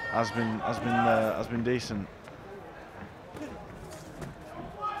been decent.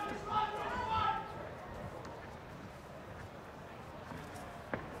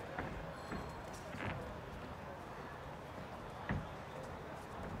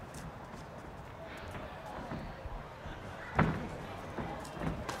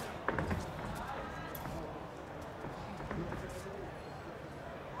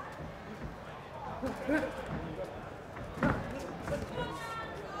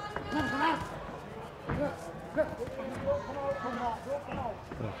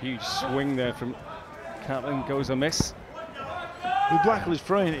 A huge swing there from Catlin, goes a miss. With Blackledge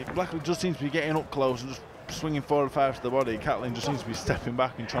throwing it, Blackledge just seems to be getting up close and just swinging 4 or 5 to the body. Catlin just seems to be stepping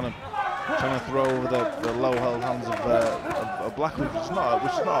back and trying to throw over the low-held hands of Blackledge, which is not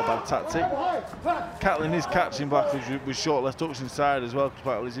a bad tactic. Catlin is catching Blackledge with short left hooks inside as well, because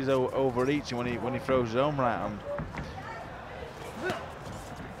Blackledge is overreaching when he throws his own right hand.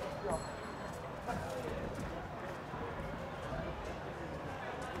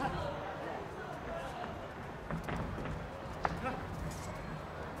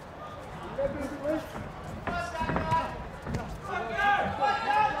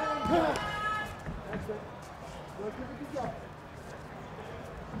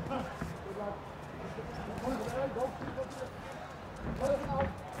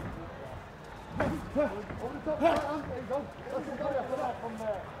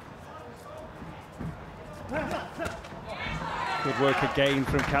 Good work again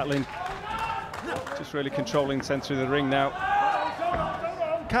from Catlin. Just really controlling centre of the ring now.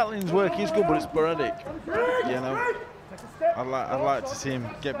 Catlin's work is good, but it's sporadic. You know, I'd like to see him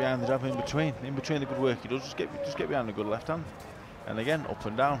get behind the jab in between the good work he does. Just get behind a good left hand, and again up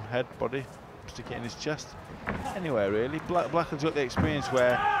and down, head, body, stick it in his chest, anywhere really. Blackledge's got the experience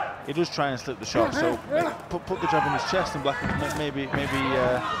where he does try and slip the shot, so put the jab in his chest, and Blackledge maybe he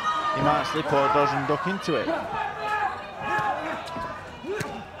might slip or dodge and duck into it.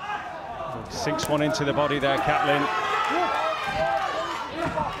 Sinks one into the body there, Catlin.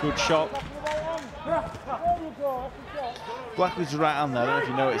 Good shot. Blackledge's right hand there, I don't know if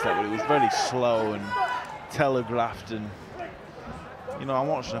you noticed that, but it was very slow and telegraphed. And you know, I'm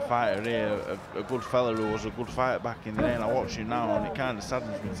watching a fighter here, a good fella who was a good fighter back in the day, and I watch him now, and it kind of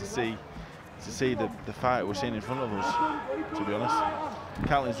saddens me to see the fighter we're seeing in front of us, to be honest.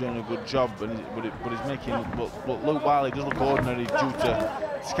 Catlin's doing a good job, but he's making look while he does look ordinary due to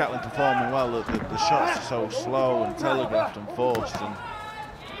Catlin performing well. The shots are so slow and telegraphed and forced, and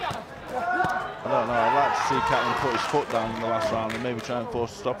I don't know, I'd like to see Catlin put his foot down in the last round and maybe try and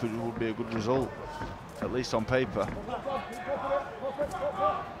force a stoppage. It would be a good result, at least on paper.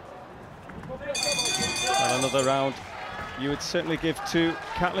 Well, another round you would certainly give to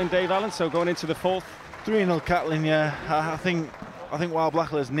Catlin, Dave Allen. So going into the fourth. 3-0 Catlin, yeah. I think while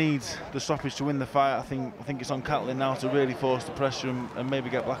Blackledge needs the stoppage to win the fight, I think it's on Catlin now to really force the pressure and maybe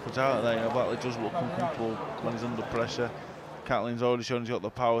get Blackledge out of there. You know, Blackledge does look uncomfortable when he's under pressure. Catlin's already shown he's got the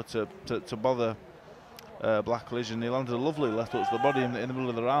power to bother Blackledge, and he landed a lovely left hook to the body in the middle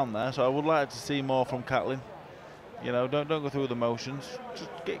of the round there. So I would like to see more from Catlin. You know, don't go through the motions. Just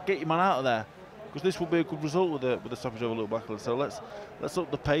get your man out of there, because this will be a good result with the stoppage over Luke Blackledge. So let's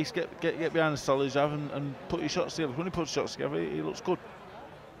up the pace, get behind the solid jab and put your shots together. When he puts shots together, he looks good.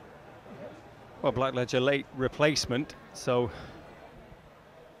 Well, Blackledge a late replacement, so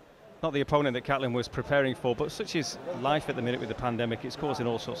not the opponent that Catlin was preparing for, but such is life at the minute with the pandemic. It's causing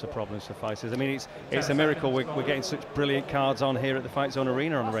all sorts of problems for fighters. I mean, it's a miracle we're getting such brilliant cards on here at the Fight Zone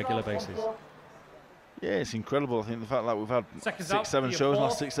Arena on a regular basis. Yeah, it's incredible. I think the fact that we've had 6-7 shows in the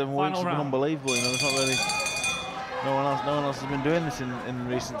last 6-7 weeks has been unbelievable. You know, it's not really no one else has been doing this in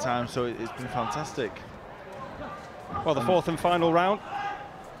recent times, so it's been fantastic. Well, the fourth and final round.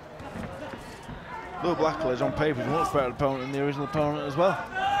 Luke Blackledge on paper is a much better opponent than the original opponent as well.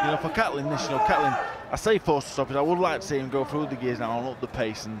 You know, for Catlin, Catlin, I say force the stoppage. I would like to see him go through the gears now and up the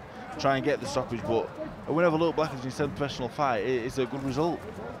pace and try and get the stoppage, but whenever Luke Blackledge instead of a professional fight, it's a good result.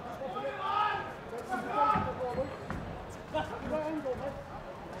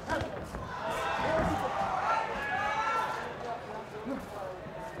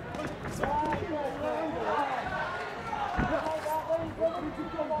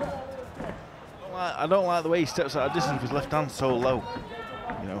 I don't like the way he steps out of distance with his left hand so low.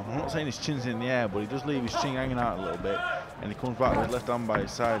 You know, I'm not saying his chin's in the air, but he does leave his chin hanging out a little bit, and he comes back with his left hand by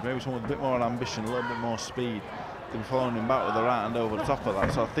his side. Maybe someone with a bit more ambition, a little bit more speed, than following him back with the right hand over the top of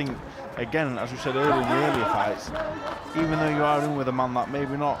that. So I think, again, as we said earlier in the earlier fights, even though you are in with a man that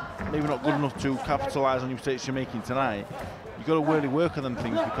maybe not good enough to capitalise on your mistakes you're making tonight, you've got to really work on them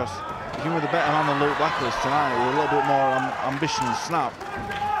things, because if you're with a better man than Luke Blackledge tonight, with a little bit more ambition and snap,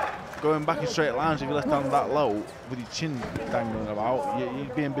 going back in straight lines with your left hand that low, with your chin dangling about,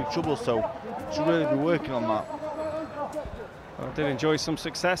 you'd be in big trouble. So you should really be working on that. Well, I did enjoy some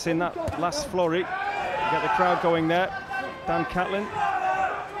success in that last flurry. Get the crowd going there. Dan Catlin.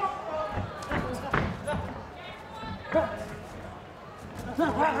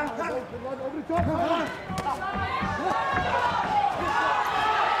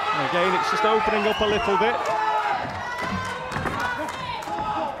 And again, it's just opening up a little bit.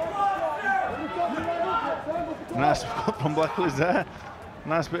 Nice from Blackledge there.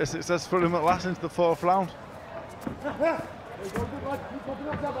 Nice bit of success for him at last into the fourth round.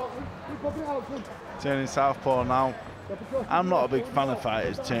 Turning southpaw now. I'm not a big fan of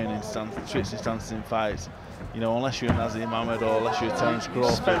fighters turning switching stances in fights. You know, unless you're Nazim Ahmed or unless you're Terence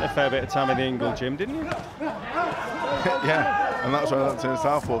Crawford. Spent a fair bit of time in the Ingle gym, didn't you? Yeah, and that's why I don't turn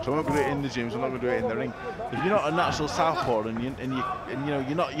southpaw. So I'm not going to do it in the gyms. I'm not going to do it in the ring. If you're not a natural southpaw and you know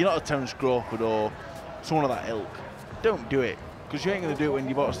you're not a Terence Crawford or someone of that ilk, don't do it, because you ain't going to do it when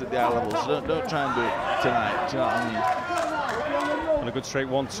you box at the high level. So don't try and do it tonight. Do you know what I mean? And a good straight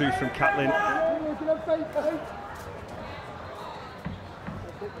 1-2 from Catlin.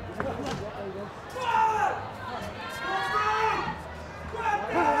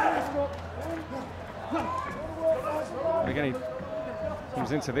 Again, he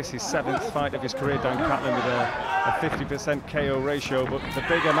Comes into this his 7th fight of his career, Dan Catlin, with a 50% KO ratio. But the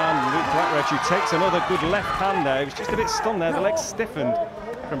bigger man, Luke Blackledge, who takes another good left hand there. He was just a bit stunned there. The leg stiffened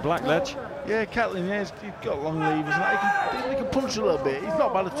from Blackledge. Yeah, Catlin, yeah, he's got long levers. He can punch a little bit. He's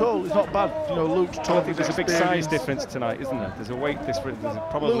not bad at all. He's not bad. You know, Luke's tall. I think there's a big size difference tonight, isn't there? There's a weight difference. There's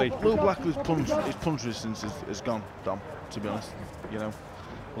probably. Luke Blackledge's punch resistance is gone, Dom, to be honest. You know,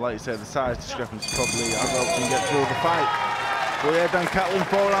 but like you said, the size discrepancy probably has helped him get through the fight. But yeah, Dan Catlin,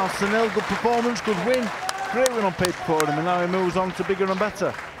 4 rounds to 0. Good performance, good win. Great win on paper for him, and now he moves on to bigger and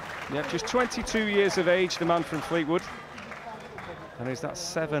better. Yeah, just 22 years of age, the man from Fleetwood. And is that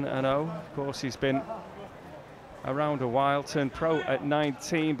 7-0? Of course, he's been around a while, turned pro at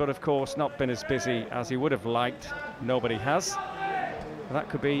 19, but of course not been as busy as he would have liked. Nobody has. And that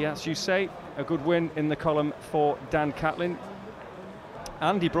could be, as you say, a good win in the column for Dan Catlin.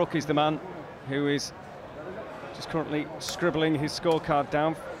 Andy Brook is the man who is just currently scribbling his scorecard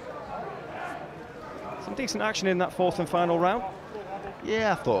down. Some decent action in that 4th and final round.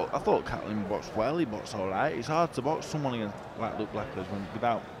 Yeah, I thought Catlin boxed well. He boxed all right. It's hard to box someone against like Luke Blackledge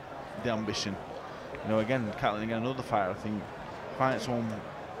without the ambition. You know, again, Catlin again, another fighter. I think fights someone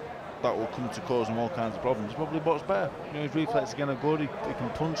that will come to cause him all kinds of problems. He probably boxed better. You know, his reflexes again are good. He can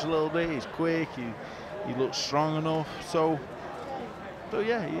punch a little bit. He's quick. He looks strong enough. So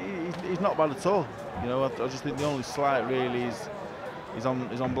yeah, he's not bad at all. You know, I just think the only slight really is on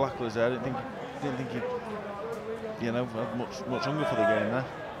Blackledge there. I didn't think he you know, had much hunger for the game there.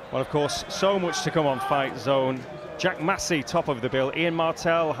 Well, of course, so much to come on Fight Zone. Jack Massey, top of the bill. Ian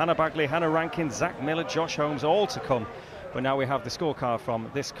Martell, Hannah Bagley, Hannah Rankin, Zach Miller, Josh Holmes, all to come. But now we have the scorecard from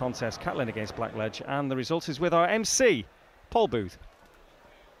this contest, Catlin against Blackledge, and the result is with our MC, Paul Booth.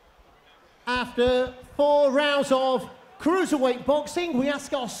 After 4 rounds of cruiserweight boxing, we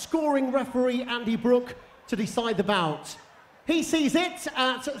ask our scoring referee, Andy Brook, to decide the bout. He sees it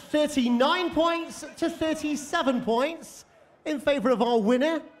at 39 points to 37 points in favour of our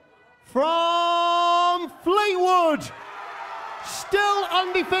winner from Fleetwood. Still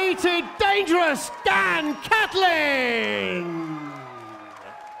undefeated, dangerous Dan Catlin.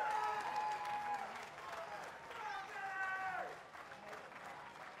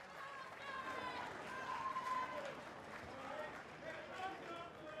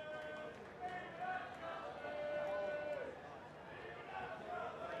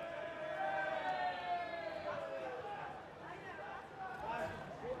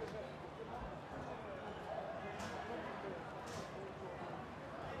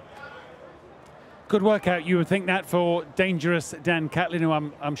 Good workout, you would think that, for dangerous Dan Catlin, who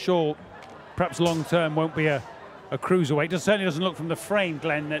I'm sure perhaps long term won't be a cruiserweight. It certainly doesn't look from the frame,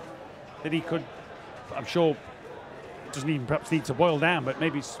 Glenn, that he could, I'm sure, doesn't even perhaps need to boil down, but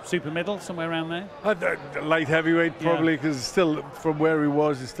maybe super middle, somewhere around there. Light heavyweight probably, because still from where he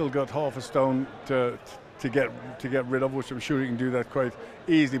was, he's still got half a stone to get rid of, which I'm sure he can do that quite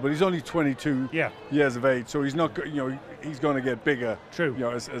easily. But he's only 22 years of age, so he's not, you know, he's going to get bigger. True. You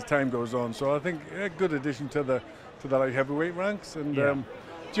know, as time goes on. So I think a good addition to the light heavyweight ranks. And you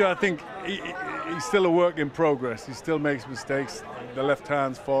know, I think he's still a work in progress. He still makes mistakes. The left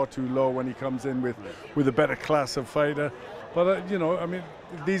hand's far too low when he comes in with a better class of fighter. But you know, I mean,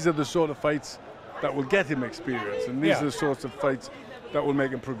 these are the sort of fights that will get him experience, and these are the sorts of fights that will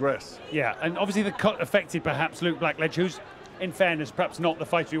make him progress. Yeah, and obviously the cut affected perhaps Luke Blackledge, who's, in fairness, perhaps not the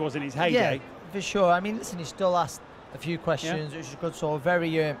fighter he was in his heyday. Yeah, for sure. I mean, listen, he still asked a few questions, which is good. So a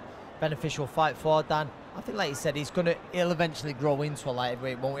very beneficial fight for Dan. I think, like you said, he'll eventually grow into a light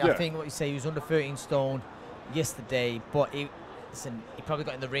heavyweight, won't we? I think what you say, he was under 13 stone yesterday, but he probably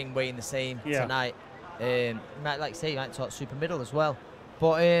got in the ring weighing the same tonight. Might, like you say, he might talk super middle as well.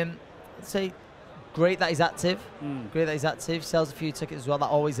 But I'd say great that he's active. Great that he's active. Sells a few tickets as well. That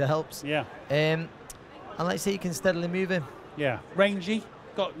always helps. Yeah. And like you say, you can steadily move him. Yeah. Rangy.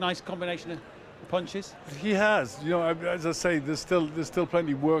 Got a nice combination of punches. He has. You know, as I say, there's still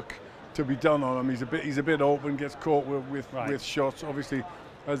plenty of work to be done on him. He's a bit open, gets caught with shots. Obviously,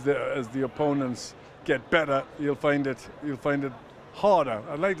 as the opponents get better, you'll find it harder.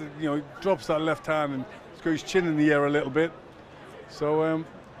 I like that, you know, he drops that left hand and he's got his chin in the air a little bit. So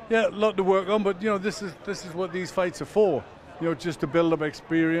yeah, a lot to work on, but you know, this is what these fights are for. You know, just to build up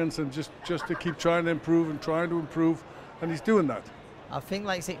experience and just to keep trying to improve, and he's doing that. I think,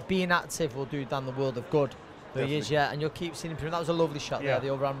 like I say, being active will do Dan the world of good. But he is, and you'll keep seeing him. That was a lovely shot there, the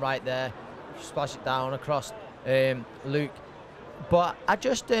overhand right there. Splash it down across Luke. But I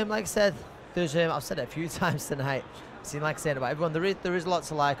just, like I said, there's I've said it a few times tonight. Like I said about everyone, there is lots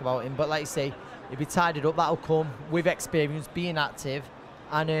to like about him. But like you say, he'll be tidied up. That'll come with experience, being active,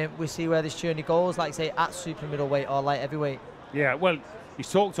 and we see where this journey goes. Like I say, at super middleweight or light heavyweight. Yeah, well,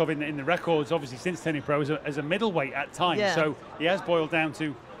 he's talked of in the records, obviously since turning pro, as a middleweight at times. Yeah. So he has boiled down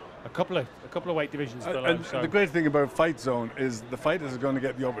to a couple of weight divisions below. And the great thing about Fight Zone is the fighters are going to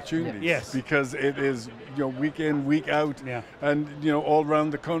get the opportunities. Yes. Because it is, week in, week out, and all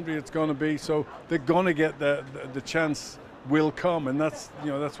around the country it's going to be. So they're going to get the chance will come, and that's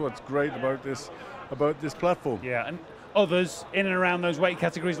what's great about this platform. Yeah, and others in and around those weight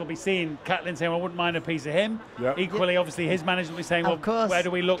categories will be seeing CATLIN saying, well, I wouldn't mind a piece of him. Yeah. Equally, obviously, his manager will be saying, well, where do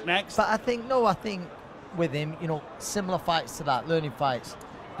we look next? But I think with him, similar fights to that, learning fights.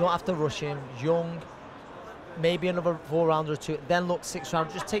 Don't have to rush him. Young, maybe another 4 rounds or 2. Then look 6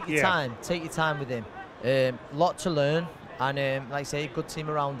 rounds. Just take your time. Take your time with him. Lot to learn, and like I say, good team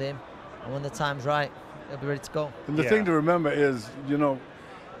around him. And when the time's right, he'll be ready to go. And the thing to remember is,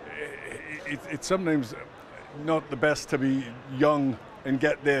 it's sometimes not the best to be young and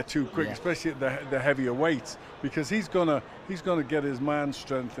get there too quick, especially at the heavier weights, because he's gonna get his man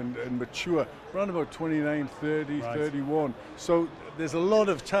strength and mature around about 29, 30, 31. So there's a lot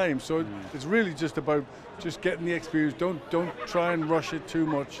of time. So it's really just about getting the experience. Don't try and rush it too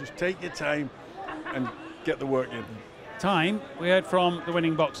much. Just take your time and get the work in. Time. We heard from the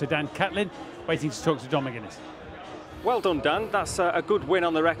winning boxer Dan Catlin, waiting to talk to John McGuinness. Well done, Dan. That's a good win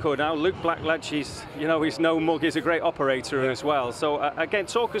on the record now. Luke Blackledge, he's no mug. He's a great operator as well. So again,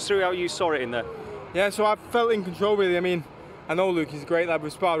 talk us through how you saw it in there. Yeah, so I felt in control really. I mean, I know Luke, he's a great lad.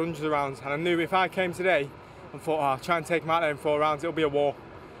 We've sparred hundreds of rounds, and I knew if I came today and thought, I'll try and take him out there in 4 rounds, it'll be a war.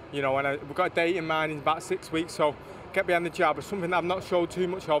 And we've got a date in mind in about 6 weeks, so get behind the jab is something that I've not showed too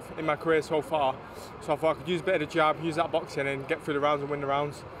much of in my career so far. So I thought I could use a bit of the jab, use that boxing, and get through the rounds and win the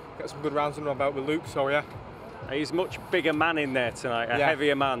rounds. Get some good rounds under my belt with Luke, so yeah. He's a much bigger man in there tonight, a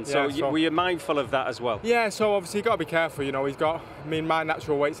heavier man. So, were you mindful of that as well? Yeah, so obviously you've got to be careful. He's got, my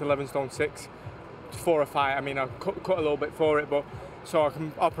natural weight's 11 stone 6 for a fight. I mean, I've cut a little bit for it, but so I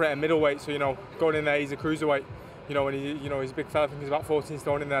can operate a middleweight. So, going in there, he's a cruiserweight. And he's a big fella. I think he's about 14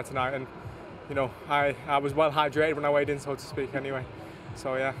 stone in there tonight. And, I was well hydrated when I weighed in, so to speak, anyway.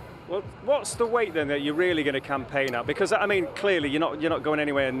 So, yeah. Well, what's the weight then that you're really going to campaign at? Because I mean, clearly you're not going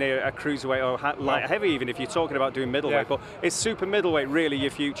anywhere near a cruiserweight or light heavy, even if you're talking about doing middleweight. But is super middleweight really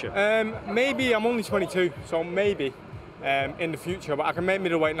your future? Maybe. I'm only 22, so maybe in the future. But I can make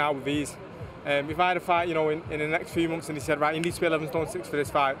middleweight now with ease. If I had a fight, in the next few months, and he said, right, you need to be 11 stone 6 for this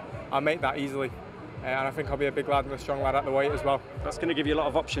fight, I'll make that easily. And I think I'll be a big lad and a strong lad at the weight as well. That's going to give you a lot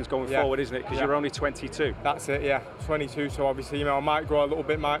of options going forward, isn't it? Because you're only 22. That's it, yeah. 22, so obviously, I might grow a little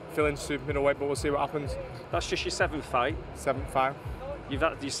bit, might fill in super middleweight, but we'll see what happens. That's just your 7th fight? 7th fight. You've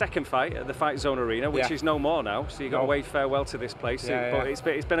had your 2nd fight at the Fight Zone Arena, which is no more now, so you've got to wave farewell to this place. But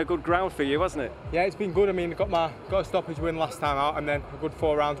it's been a good ground for you, hasn't it? Yeah, it's been good. I mean, got a stoppage win last time out, and then a good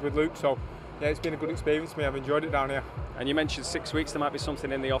 4 rounds with Luke, so yeah, it's been a good experience for me. I've enjoyed it down here. And you mentioned 6 weeks, there might be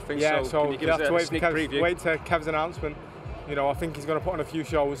something in the offing, so can you give us a sneak preview? Wait till Kev's announcement. I think he's going to put on a few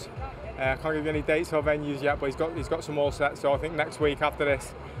shows. I can't give you any dates or venues yet, but he's got some all set, so I think next week after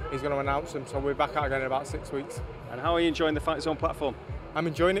this, he's going to announce them, so we're back out again in about 6 weeks. And how are you enjoying the Fight Zone platform? I'm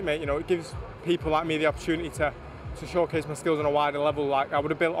enjoying it, mate. It gives people like me the opportunity to showcase my skills on a wider level, like I would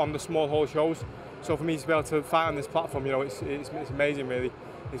have built on the small hall shows. So for me to be able to fight on this platform, it's amazing, really.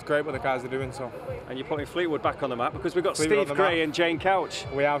 It's great what the guys are doing. So. And you're putting Fleetwood back on the map because we've got Steve Gray and Jane Couch.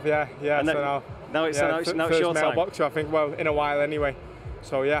 We have, yeah. And so now it's your time. Boxer, I think, well, in a while anyway.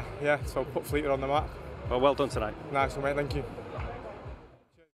 So yeah. So put Fleetwood on the map. Well done tonight. Nice one, mate. Thank you.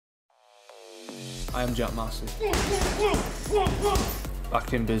 I am Jack Massey.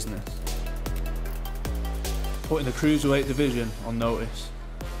 Back in business. Putting the cruiserweight division on notice.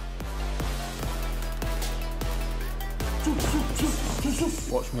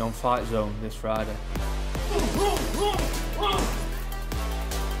 Watch me on Fight Zone this Friday.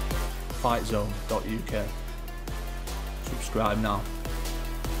 FightZone.uk. Subscribe now.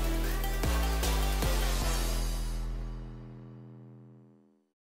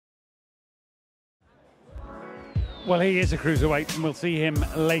 Well, he is a cruiserweight, and we'll see him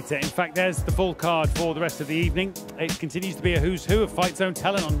later. In fact, there's the full card for the rest of the evening. It continues to be a who's who of Fight Zone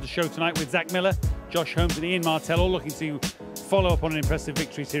talent on the show tonight, with Zach Miller, Josh Holmes and Ian Martell all looking to follow up on an impressive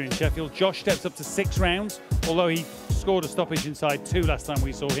victories here in Sheffield. Josh steps up to 6 rounds, although he scored a stoppage inside 2 last time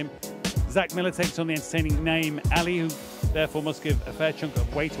we saw him. Zach Miller takes on the entertaining Naeem Ali, who therefore must give a fair chunk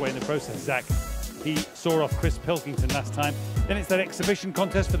of weight away in the process. Zach, he saw off Chris Pilkington last time. Then it's that exhibition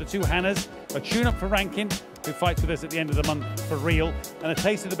contest for the 2 Hannahs, a tune-up for Rankin, who fights with us at the end of the month for real, and a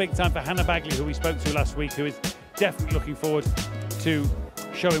taste of the big time for Hannah Bagley, who we spoke to last week, who is definitely looking forward to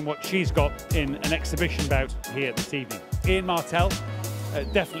showing what she's got in an exhibition bout here this evening. Ian Martell,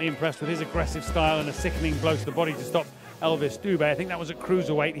 definitely impressed with his aggressive style and a sickening blow to the body to stop Elvis Dubé. I think that was at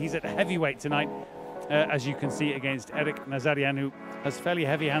cruiserweight. He's at heavyweight tonight, as you can see, against Eric Nazarian, who has fairly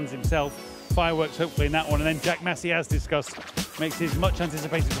heavy hands himself. Fireworks hopefully in that one. And then Jack Massey, as discussed, makes his much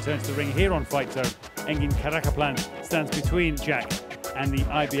anticipated return to the ring here on Fight Zone. Engin Karakaplan stands between Jack and the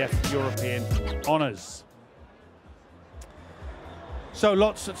IBF European honours. So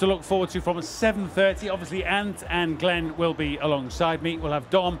lots to look forward to from 7:30. Obviously, Ant and Glenn will be alongside me. We'll have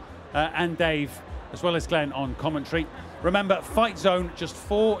Dom and Dave, as well as Glenn, on commentary. Remember, Fight Zone, just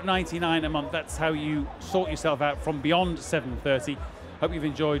 $4.99 a month. That's how you sort yourself out from beyond 7:30. Hope you've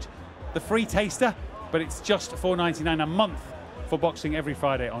enjoyed the free taster, but it's just $4.99 a month for boxing every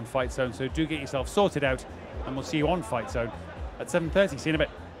Friday on Fight Zone. So do get yourself sorted out, and we'll see you on Fight Zone at 7:30. See you in a bit.